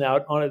missing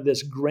out on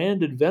this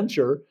grand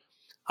adventure.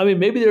 I mean,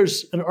 maybe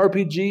there's an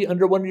RPG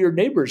under one of your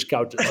neighbor's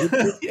couches.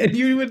 And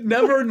you would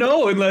never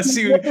know unless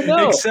you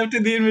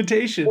accepted the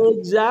invitation.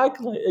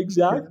 Exactly.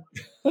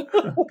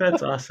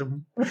 That's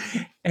awesome.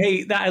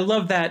 Hey, I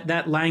love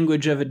that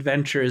language of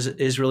adventure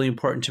is really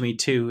important to me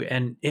too.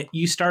 And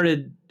you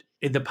started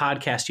the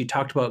podcast, you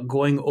talked about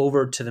going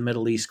over to the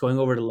Middle East, going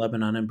over to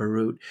Lebanon and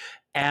Beirut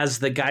as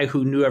the guy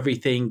who knew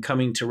everything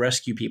coming to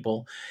rescue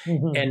people.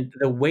 Mm-hmm. And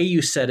the way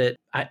you said it,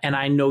 and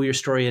I know your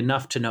story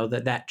enough to know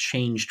that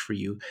changed for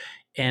you.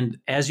 And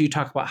as you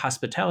talk about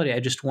hospitality,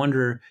 I just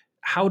wonder,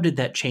 how did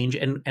that change?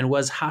 And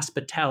was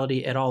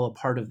hospitality at all a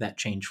part of that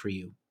change for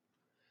you?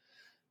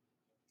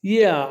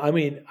 Yeah, I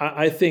mean,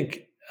 I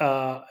think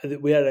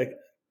we had a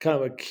kind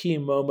of a key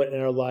moment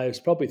in our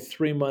lives, probably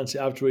 3 months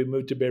after we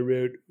moved to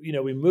Beirut.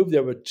 We moved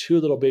there with 2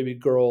 little baby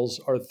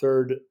girls.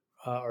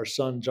 Our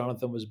son,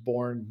 Jonathan, was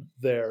born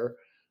there.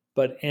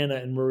 But Anna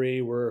and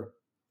Marie were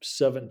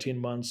 17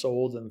 months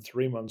old and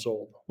 3 months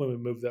old when we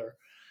moved there.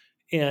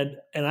 And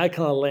I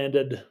kind of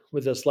landed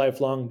with this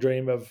lifelong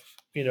dream of,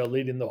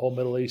 leading the whole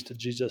Middle East to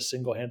Jesus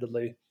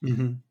single-handedly.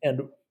 Mm-hmm.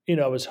 And,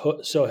 I was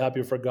so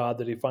happy for God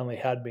that He finally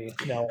had me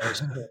now,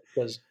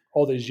 because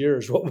all these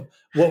years, what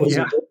was He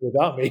doing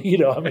without me?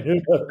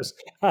 Who knows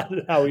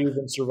how He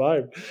even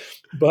survived?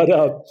 But,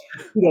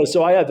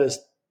 so I had this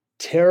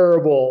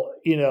terrible,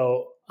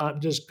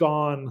 I'm just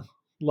gone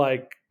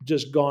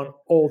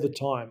all the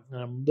time.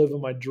 And I'm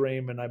living my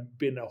dream, and I'm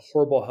being a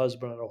horrible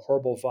husband and a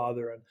horrible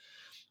father. And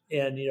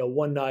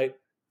one night,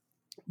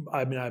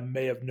 I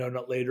may have known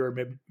it later, or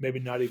maybe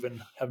not even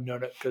have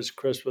known it, because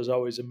Chris was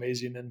always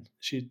amazing, and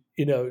she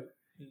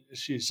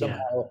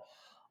somehow,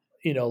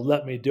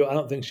 let me do it. I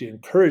don't think she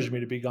encouraged me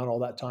to be gone all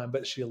that time,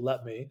 but she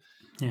let me.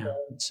 Yeah.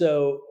 And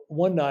so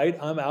one night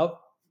I'm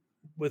out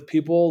with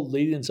people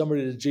leading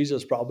somebody to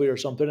Jesus probably or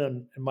something,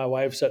 and my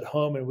wife's at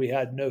home, and we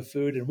had no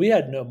food and we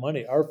had no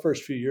money. Our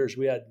first few years,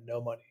 we had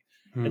no money.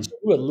 And so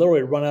we would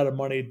literally run out of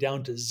money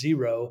down to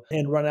zero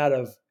and run out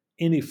of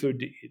any food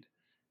to eat.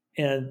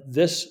 And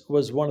this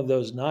was one of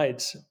those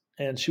nights,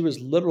 and she was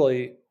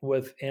literally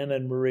with Anna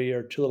and Marie,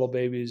 our 2 little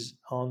babies,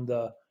 on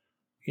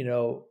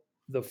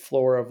the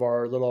floor of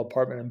our little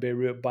apartment in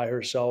Beirut by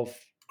herself,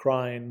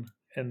 crying,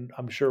 and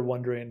I'm sure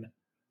wondering,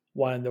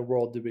 why in the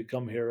world did we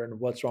come here, and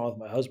what's wrong with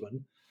my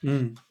husband?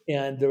 And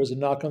there was a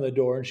knock on the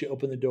door, and she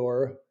opened the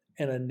door,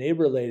 and a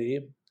neighbor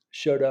lady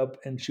showed up,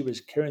 and she was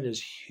carrying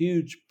this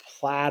huge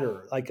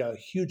platter, like a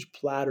huge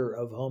platter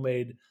of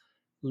homemade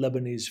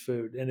Lebanese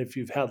food. And if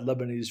you've had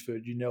Lebanese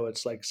food,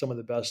 it's like some of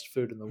the best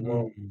food in the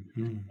world.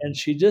 Mm-hmm. And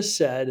she just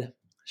said,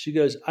 she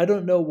goes, "I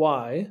don't know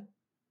why,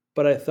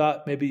 but I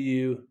thought maybe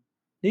you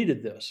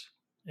needed this."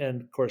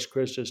 And of course,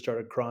 Chris just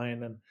started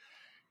crying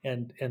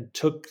and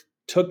took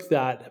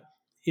that,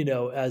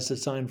 as a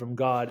sign from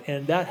God.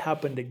 And that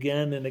happened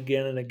again and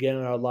again and again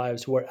in our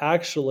lives, where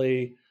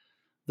actually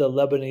the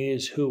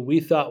Lebanese who we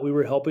thought we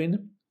were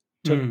helping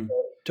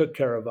took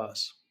care of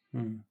us.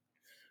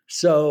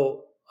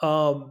 So,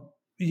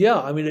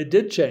 it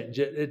did change.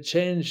 It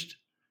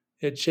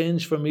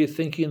changed from me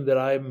thinking that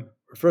I'm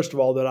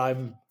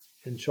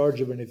in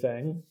charge of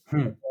anything.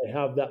 I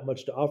have that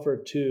much to offer,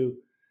 to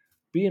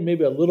being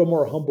maybe a little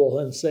more humble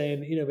and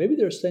saying, maybe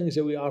there's things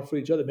that we offer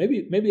each other.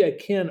 Maybe I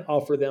can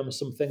offer them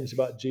some things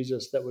about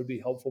Jesus that would be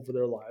helpful for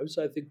their lives.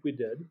 I think we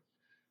did.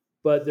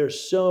 But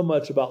there's so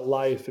much about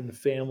life and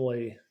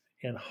family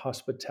and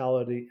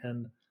hospitality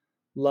and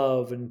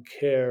love and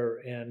care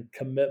and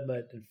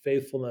commitment and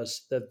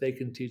faithfulness that they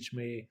can teach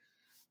me,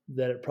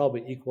 that it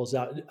probably equals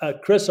out.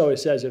 Chris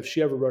always says if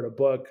she ever wrote a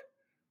book,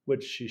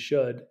 which she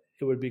should,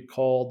 it would be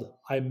called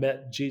 "I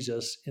Met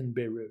Jesus in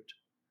Beirut."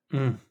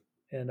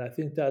 And I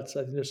think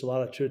there's a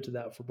lot of truth to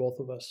that for both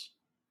of us.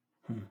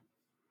 Hmm.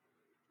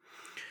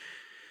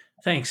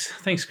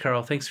 Thanks,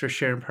 Carl. Thanks for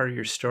sharing part of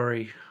your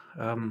story.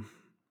 Um,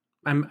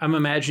 I'm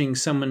imagining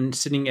someone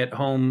sitting at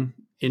home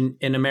in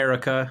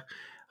America,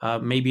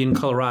 maybe in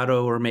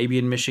Colorado or maybe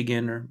in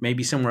Michigan or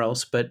maybe somewhere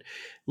else, but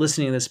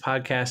listening to this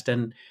podcast,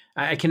 and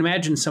I can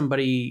imagine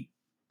somebody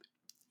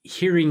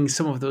hearing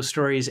some of those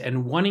stories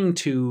and wanting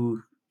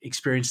to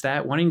experience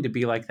that, wanting to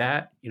be like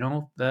that.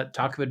 That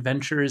talk of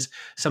adventure is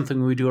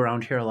something we do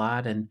around here a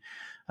lot, and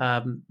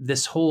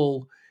this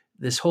whole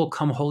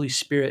Come Holy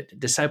Spirit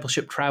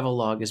discipleship travel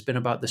log has been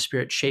about the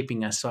Spirit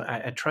shaping us. So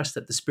I trust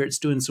that the Spirit's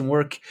doing some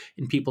work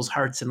in people's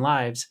hearts and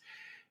lives.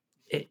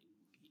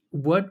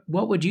 What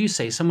would you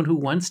say? Someone who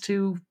wants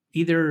to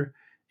either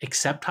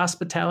accept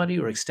hospitality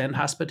or extend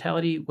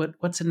hospitality,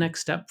 what's the next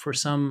step for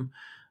some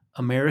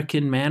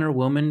American man or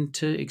woman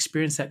to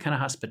experience that kind of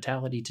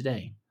hospitality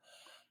today?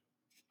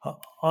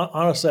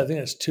 Honestly, I think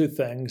it's two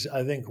things.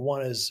 I think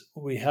one is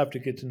we have to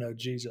get to know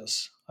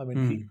Jesus. I mean,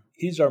 Hmm.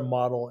 he's our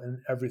model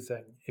in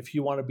everything. If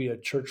you want to be a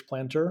church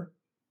planter,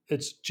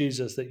 it's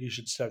Jesus that you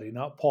should study,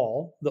 not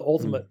Paul. The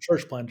ultimate Hmm.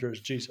 church planter is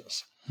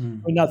Jesus. I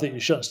Hmm. mean, not that you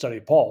shouldn't study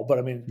Paul, but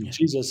I mean, Yeah.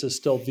 Jesus is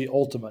still the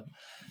ultimate.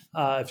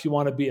 If you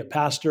want to be a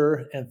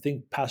pastor and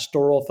think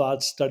pastoral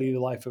thoughts, study the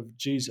life of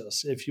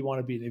Jesus. If you want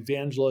to be an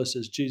evangelist,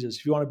 is Jesus.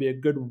 If you want to be a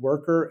good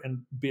worker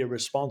and be a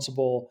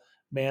responsible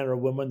man or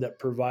woman that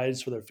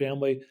provides for their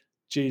family,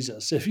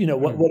 Jesus. If Hmm.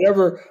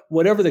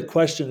 whatever the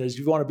question is,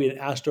 you want to be an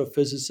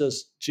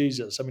astrophysicist,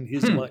 Jesus. I mean,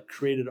 he's the one Hmm. that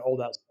created all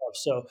that stuff.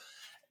 So,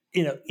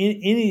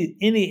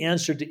 any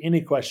answer to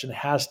any question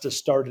has to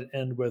start and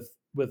end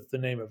with the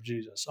name of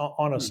Jesus,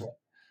 honestly,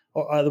 Hmm.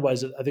 or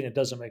otherwise, I think it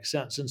doesn't make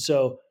sense. And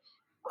so,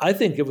 I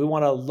think if we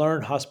want to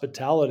learn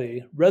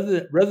hospitality,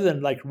 rather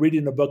than like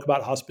reading a book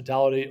about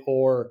hospitality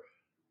or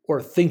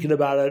thinking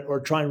about it or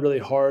trying really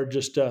hard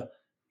just to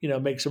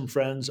make some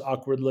friends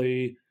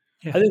awkwardly,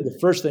 I Yeah. think the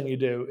first thing you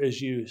do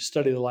is you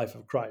study the life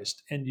of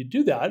Christ, and you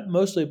do that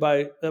mostly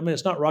by, I mean,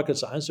 it's not rocket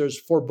science. There's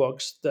 4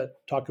 books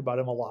that talk about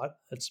him a lot.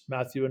 It's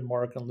Matthew and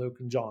Mark and Luke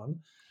and John,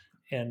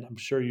 and I'm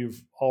sure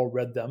you've all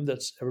read them.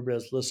 That's everybody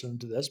that's listening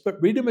to this,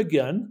 but read them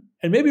again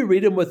and maybe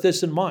read them with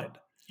this in mind.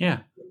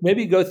 Yeah.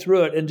 Maybe go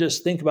through it and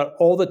just think about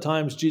all the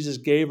times Jesus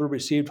gave or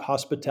received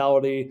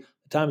hospitality,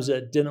 the times that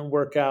it didn't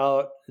work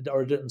out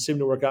or didn't seem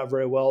to work out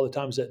very well, the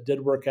times that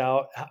did work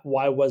out.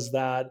 Why was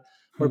that?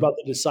 What Hmm. about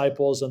the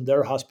disciples and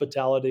their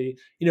hospitality?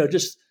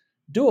 Just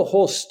do a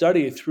whole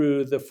study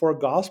through the 4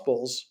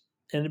 Gospels,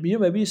 and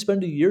maybe you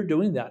spend a year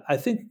doing that. I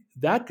think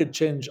that could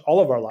change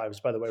all of our lives,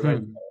 by the way, right?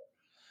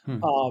 Hmm.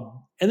 Hmm.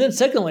 And then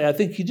secondly, I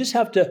think you just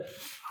have to,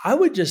 I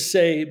would just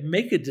say,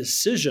 make a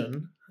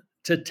decision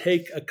to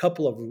take a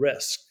couple of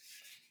risks.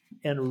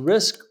 And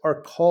risk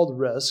are called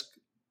risk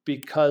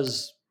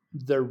because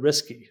they're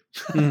risky.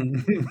 Hmm.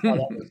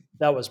 Oh,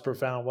 that was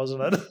profound,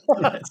 wasn't it?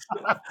 Yes.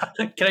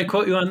 Can I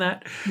quote you on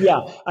that? Yeah,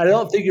 I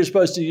don't think you're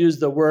supposed to use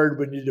the word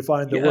when you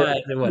define the word.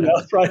 Yeah, whatever.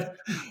 Right?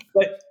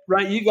 But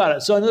right, you got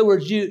it. So in other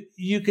words,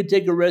 you could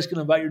take a risk and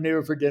invite your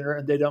neighbor for dinner,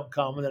 and they don't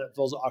come, and then it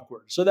feels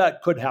awkward. So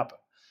that could happen.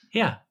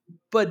 Yeah.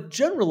 But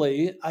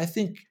generally, I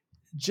think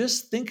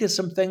just think of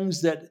some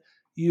things that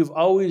you've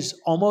always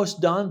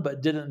almost done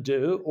but didn't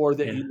do, or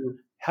that Yeah. you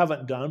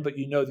haven't done but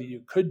you know that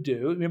you could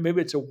do. I mean,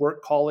 maybe it's a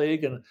work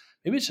colleague, and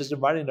maybe it's just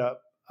inviting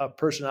a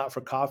person out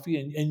for coffee,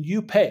 and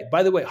you pay.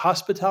 By the way,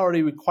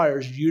 hospitality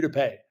requires you to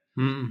pay.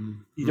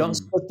 Hmm. You don't Hmm.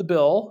 split the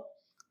bill.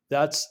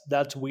 That's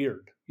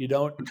weird. You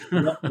don't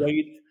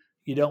wait.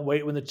 You don't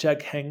wait when the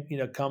check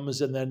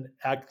comes and then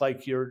act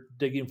like you're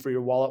digging for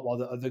your wallet while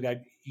the other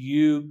guy,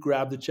 you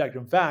grab the check.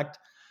 In fact,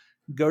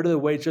 go to the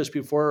waitress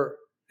before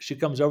she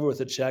comes over with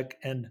a check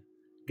and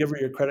give her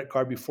your credit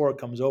card before it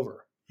comes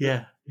over.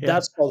 Yeah. Yeah.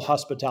 That's called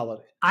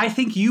hospitality. I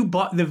think you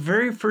bought the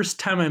very first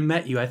time I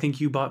met you. I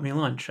think you bought me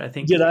lunch. I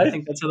think. Did I I?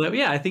 think that's how that.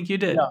 Yeah, I think you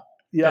did. Yeah.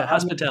 Yeah. Yeah,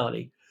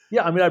 hospitality.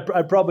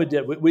 I probably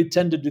did. We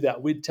tend to do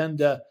that. We tend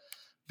to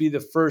be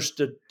the first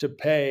to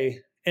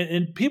pay,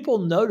 and people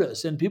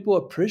notice and people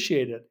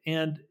appreciate it.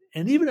 And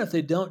even if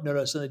they don't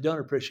notice and they don't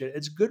appreciate it,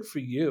 it's good for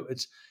you.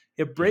 It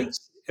Yeah.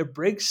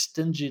 breaks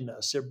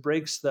stinginess. It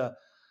breaks the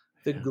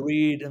Yeah.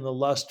 greed and the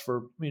lust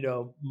for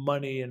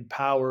money and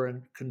power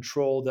and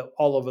control that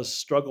all of us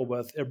struggle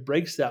with. It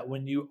breaks that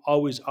when you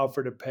always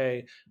offer to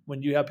pay.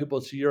 When you have people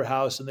to your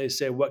house and they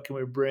say, what can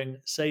we bring?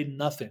 Say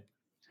nothing.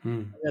 Hmm.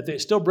 And if they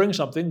still bring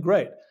something,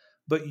 great,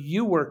 but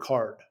you work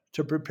hard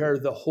to prepare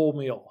the whole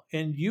meal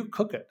and you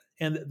cook it,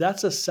 and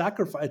that's a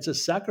sacrifice. It's a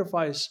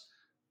sacrifice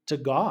to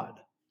God.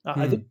 I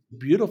think Hmm. it's a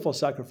beautiful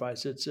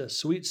sacrifice. It's a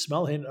sweet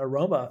smelling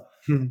aroma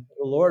Hmm. to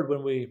the Lord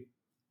when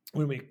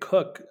we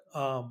cook.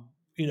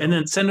 And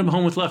then send them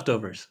home with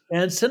leftovers.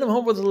 And send them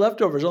home with the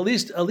leftovers. At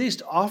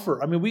least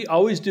offer. I mean, we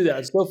always do that.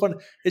 It's so fun.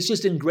 It's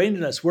just ingrained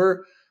in us.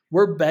 We're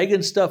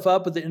bagging stuff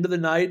up at the end of the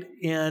night,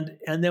 and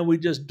then we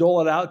just dole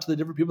it out to the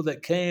different people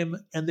that came,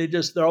 and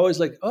they're always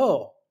like,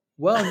 oh,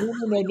 well,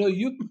 no,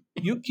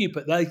 you keep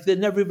it. Like that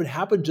never even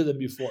happened to them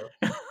before.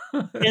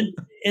 And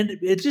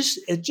it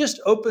just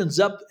opens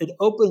up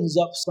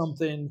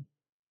something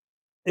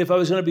if I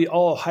was going to be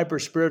all hyper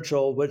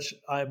spiritual, which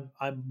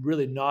I'm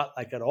really not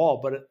like at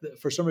all, but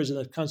for some reason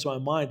that comes to my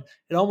mind,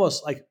 it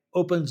almost like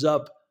opens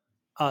up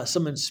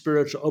someone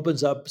spiritual,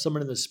 opens up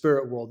someone in the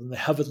spirit world, in the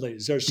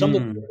heavenlies. There's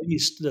something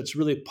that's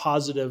really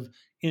positive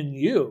in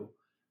you,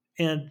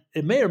 and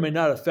it may or may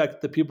not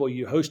affect the people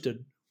you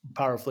hosted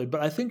powerfully.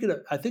 But I think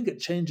it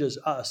changes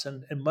us,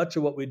 and much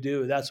of what we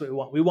do, that's what we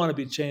want. We want to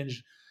be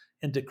changed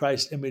into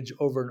Christ's image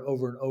over and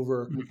over and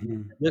over.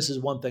 Mm-hmm. This is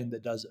one thing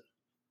that does it.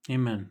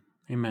 Amen.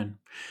 Amen.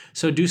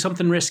 So do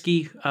something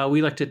risky.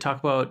 We like to talk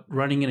about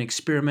running an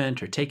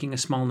experiment or taking a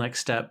small next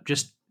step.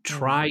 Just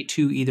try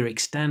to either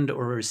extend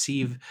or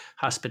receive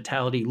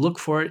hospitality. Look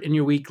for it in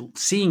your week.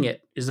 Seeing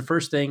it is the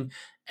first thing,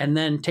 and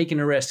then taking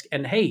a risk.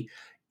 And hey,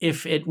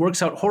 if it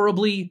works out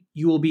horribly,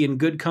 you will be in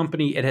good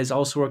company. It has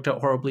also worked out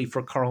horribly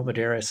for Carl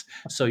Medeiros,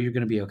 so you're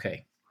going to be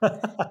okay.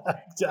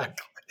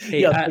 Exactly.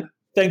 Hey, yeah.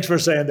 Thanks for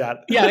saying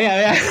that.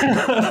 Yeah.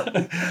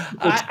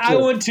 I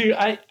want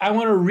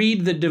to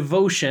read the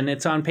devotion.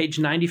 It's on page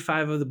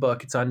 95 of the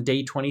book. It's on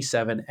day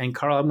 27. And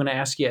Carl, I'm going to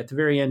ask you at the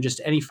very end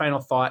just any final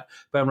thought,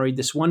 but I'm going to read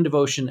this one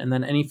devotion and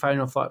then any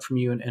final thought from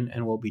you,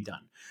 and we'll be done.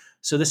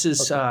 So this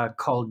is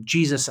called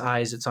Jesus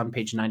Eyes. It's on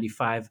page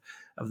 95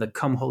 of the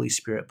Come Holy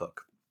Spirit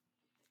book.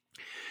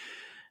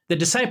 The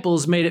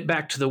disciples made it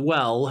back to the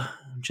well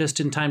just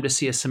in time to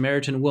see a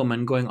Samaritan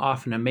woman going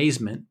off in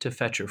amazement to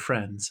fetch her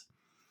friends.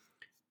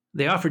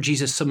 They offer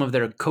Jesus some of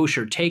their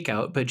kosher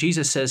takeout, but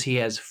Jesus says he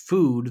has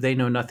food they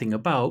know nothing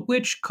about,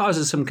 which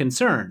causes some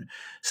concern,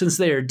 since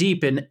they are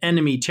deep in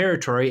enemy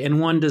territory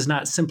and one does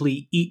not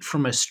simply eat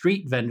from a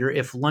street vendor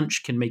if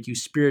lunch can make you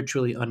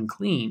spiritually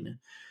unclean.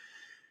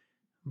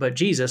 But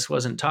Jesus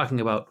wasn't talking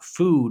about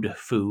food.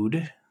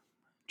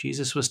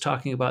 Jesus was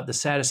talking about the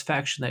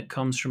satisfaction that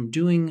comes from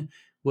doing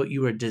what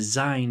you are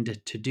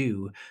designed to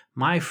do.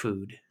 My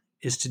food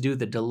is to do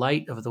the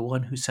delight of the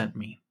one who sent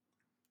me.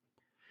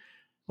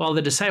 While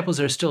the disciples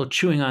are still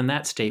chewing on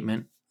that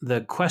statement,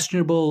 the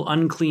questionable,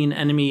 unclean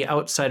enemy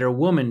outsider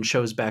woman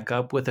shows back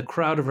up with a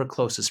crowd of her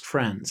closest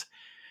friends.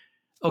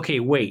 Okay,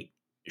 wait.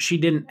 She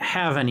didn't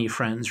have any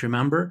friends,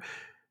 remember?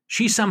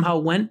 She somehow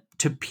went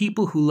to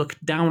people who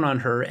looked down on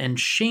her and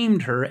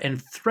shamed her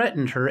and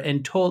threatened her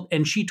and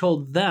she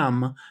told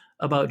them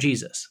about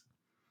Jesus.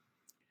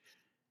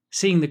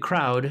 Seeing the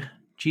crowd,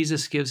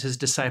 Jesus gives his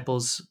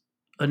disciples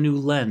a new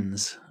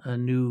lens, a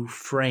new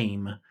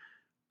frame,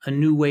 a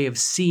new way of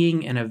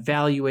seeing and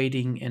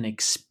evaluating and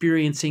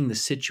experiencing the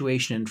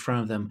situation in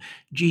front of them.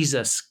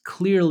 Jesus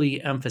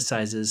clearly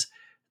emphasizes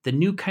the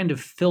new kind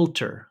of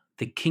filter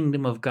the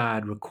kingdom of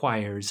God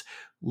requires.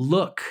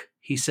 Look,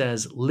 he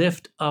says,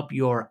 lift up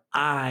your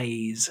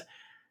eyes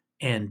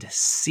and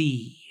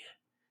see.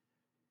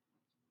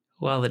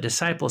 While the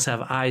disciples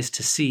have eyes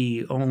to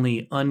see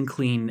only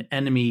unclean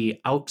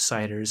enemy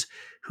outsiders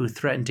who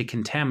threaten to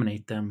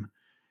contaminate them,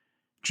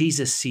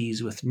 Jesus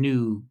sees with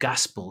new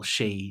gospel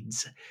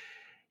shades.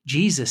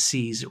 Jesus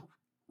sees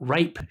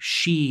ripe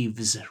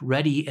sheaves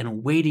ready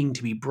and waiting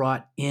to be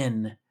brought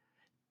in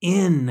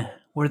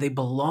where they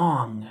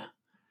belong.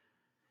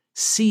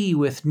 See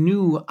with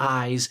new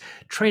eyes.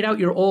 Trade out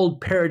your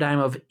old paradigm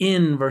of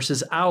in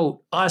versus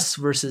out, us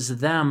versus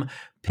them.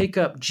 Pick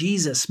up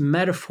Jesus'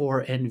 metaphor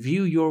and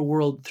view your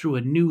world through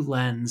a new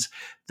lens.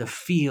 The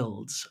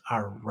fields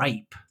are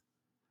ripe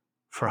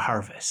for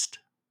harvest.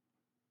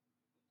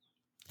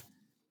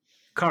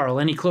 Carl,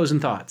 any closing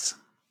thoughts?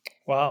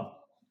 Wow,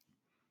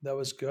 that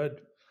was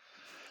good.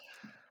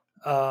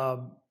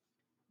 Not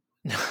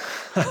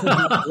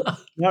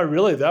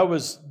really.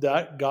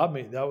 That got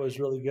me. That was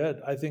really good.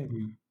 I think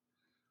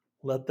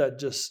let that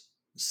just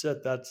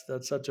sit. That's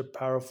such a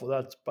powerful.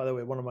 That's, by the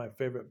way, one of my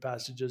favorite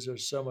passages.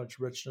 There's so much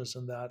richness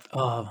in that.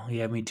 Oh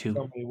yeah, me too.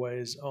 So many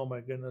ways. Oh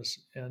my goodness.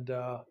 And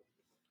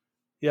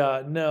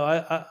yeah,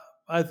 no,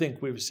 I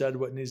think we've said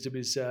what needs to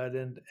be said,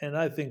 and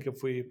I think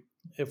if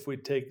we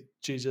take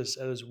Jesus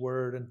at his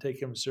word and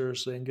take him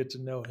seriously and get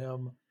to know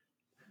him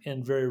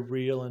in very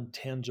real and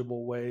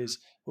tangible ways.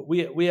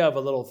 We have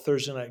a little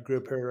Thursday night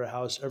group here at our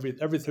house. Every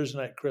Thursday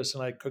night, Chris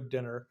and I cook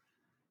dinner,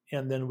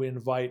 and then we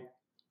invite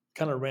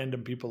kind of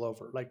random people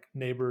over, like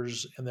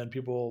neighbors, and then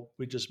people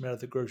we just met at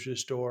the grocery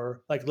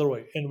store, like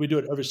literally. And we do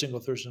it every single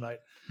Thursday night.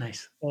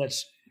 Nice. And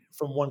it's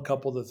from one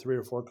couple to 3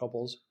 or 4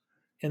 couples.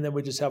 And then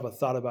we just have a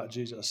thought about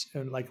Jesus,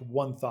 and like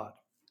one thought,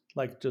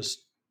 like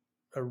just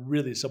a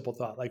really simple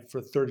thought, like for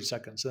 30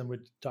 seconds. And then we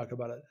talk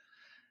about it.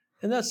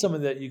 And that's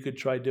something that you could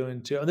try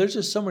doing too. And there's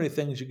just so many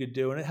things you could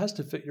do, and it has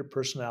to fit your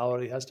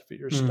personality, it has to fit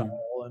your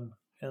style,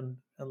 and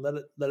let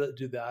it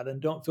do that.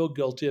 And don't feel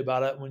guilty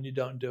about it when you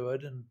don't do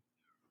it, and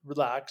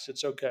relax.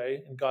 It's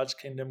okay. And God's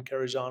kingdom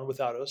carries on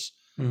without us.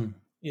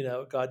 You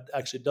know, God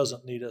actually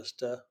doesn't need us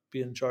to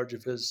be in charge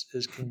of his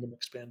kingdom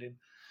expanding.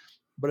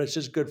 But it's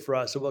just good for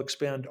us. It will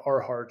expand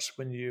our hearts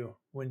when you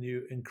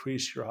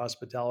increase your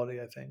hospitality,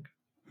 I think.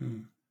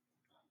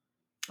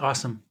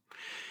 Awesome.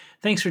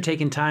 Thanks for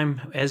taking time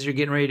as you're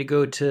getting ready to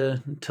go to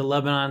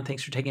Lebanon.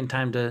 Thanks for taking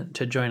time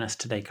to join us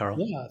today, Carl.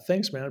 Yeah,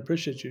 thanks, man. I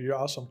appreciate you. You're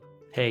awesome.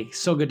 Hey,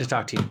 so good to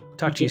talk to you.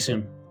 Talk to you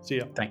soon. See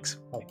ya. Thanks.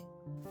 Bye.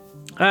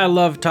 I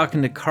love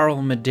talking to Carl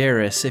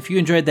Medeiros. If you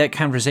enjoyed that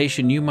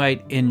conversation, you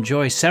might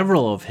enjoy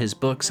several of his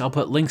books. I'll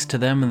put links to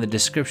them in the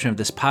description of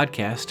this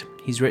podcast.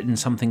 He's written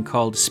something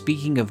called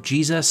Speaking of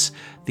Jesus,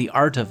 The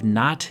Art of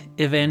Not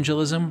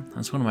Evangelism.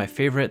 That's one of my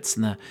favorites,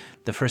 and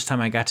the first time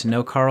I got to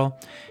know Carl.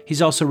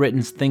 He's also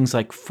written things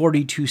like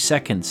 42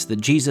 Seconds, the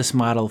Jesus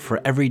Model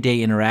for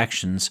Everyday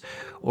Interactions,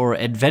 or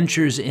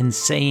Adventures in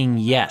Saying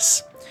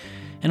Yes.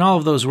 In all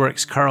of those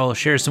works, Carl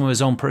shares some of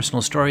his own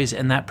personal stories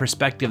and that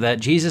perspective that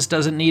Jesus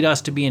doesn't need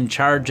us to be in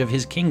charge of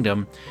his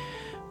kingdom,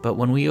 but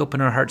when we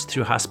open our hearts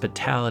through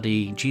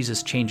hospitality,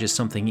 Jesus changes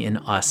something in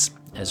us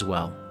as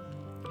well.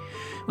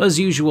 Well, as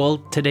usual,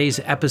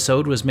 today's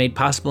episode was made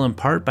possible in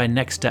part by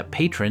Next Step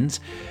patrons.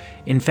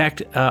 In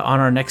fact, on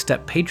our Next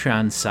Step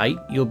Patreon site,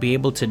 you'll be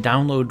able to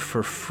download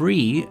for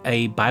free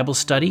a Bible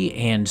study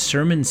and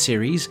sermon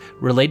series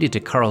related to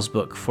Carl's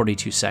book,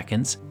 42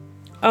 Seconds.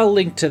 I'll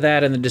link to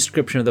that in the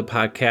description of the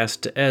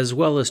podcast, as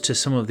well as to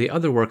some of the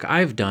other work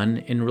I've done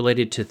in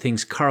related to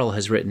things Carl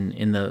has written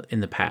in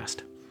the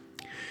past.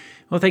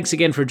 Well, thanks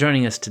again for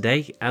joining us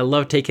today. I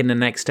love taking the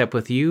next step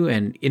with you,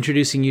 and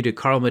introducing you to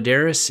Carl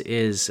Medeiros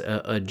is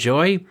a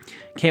joy.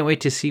 Can't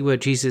wait to see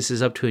what Jesus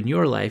is up to in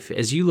your life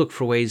as you look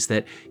for ways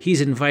that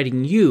he's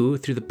inviting you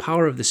through the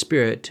power of the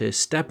Spirit to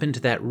step into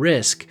that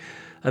risk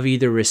of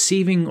either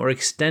receiving or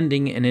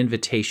extending an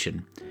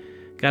invitation.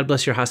 God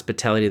bless your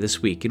hospitality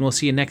this week, and we'll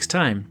see you next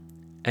time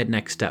at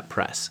Next Step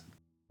Press.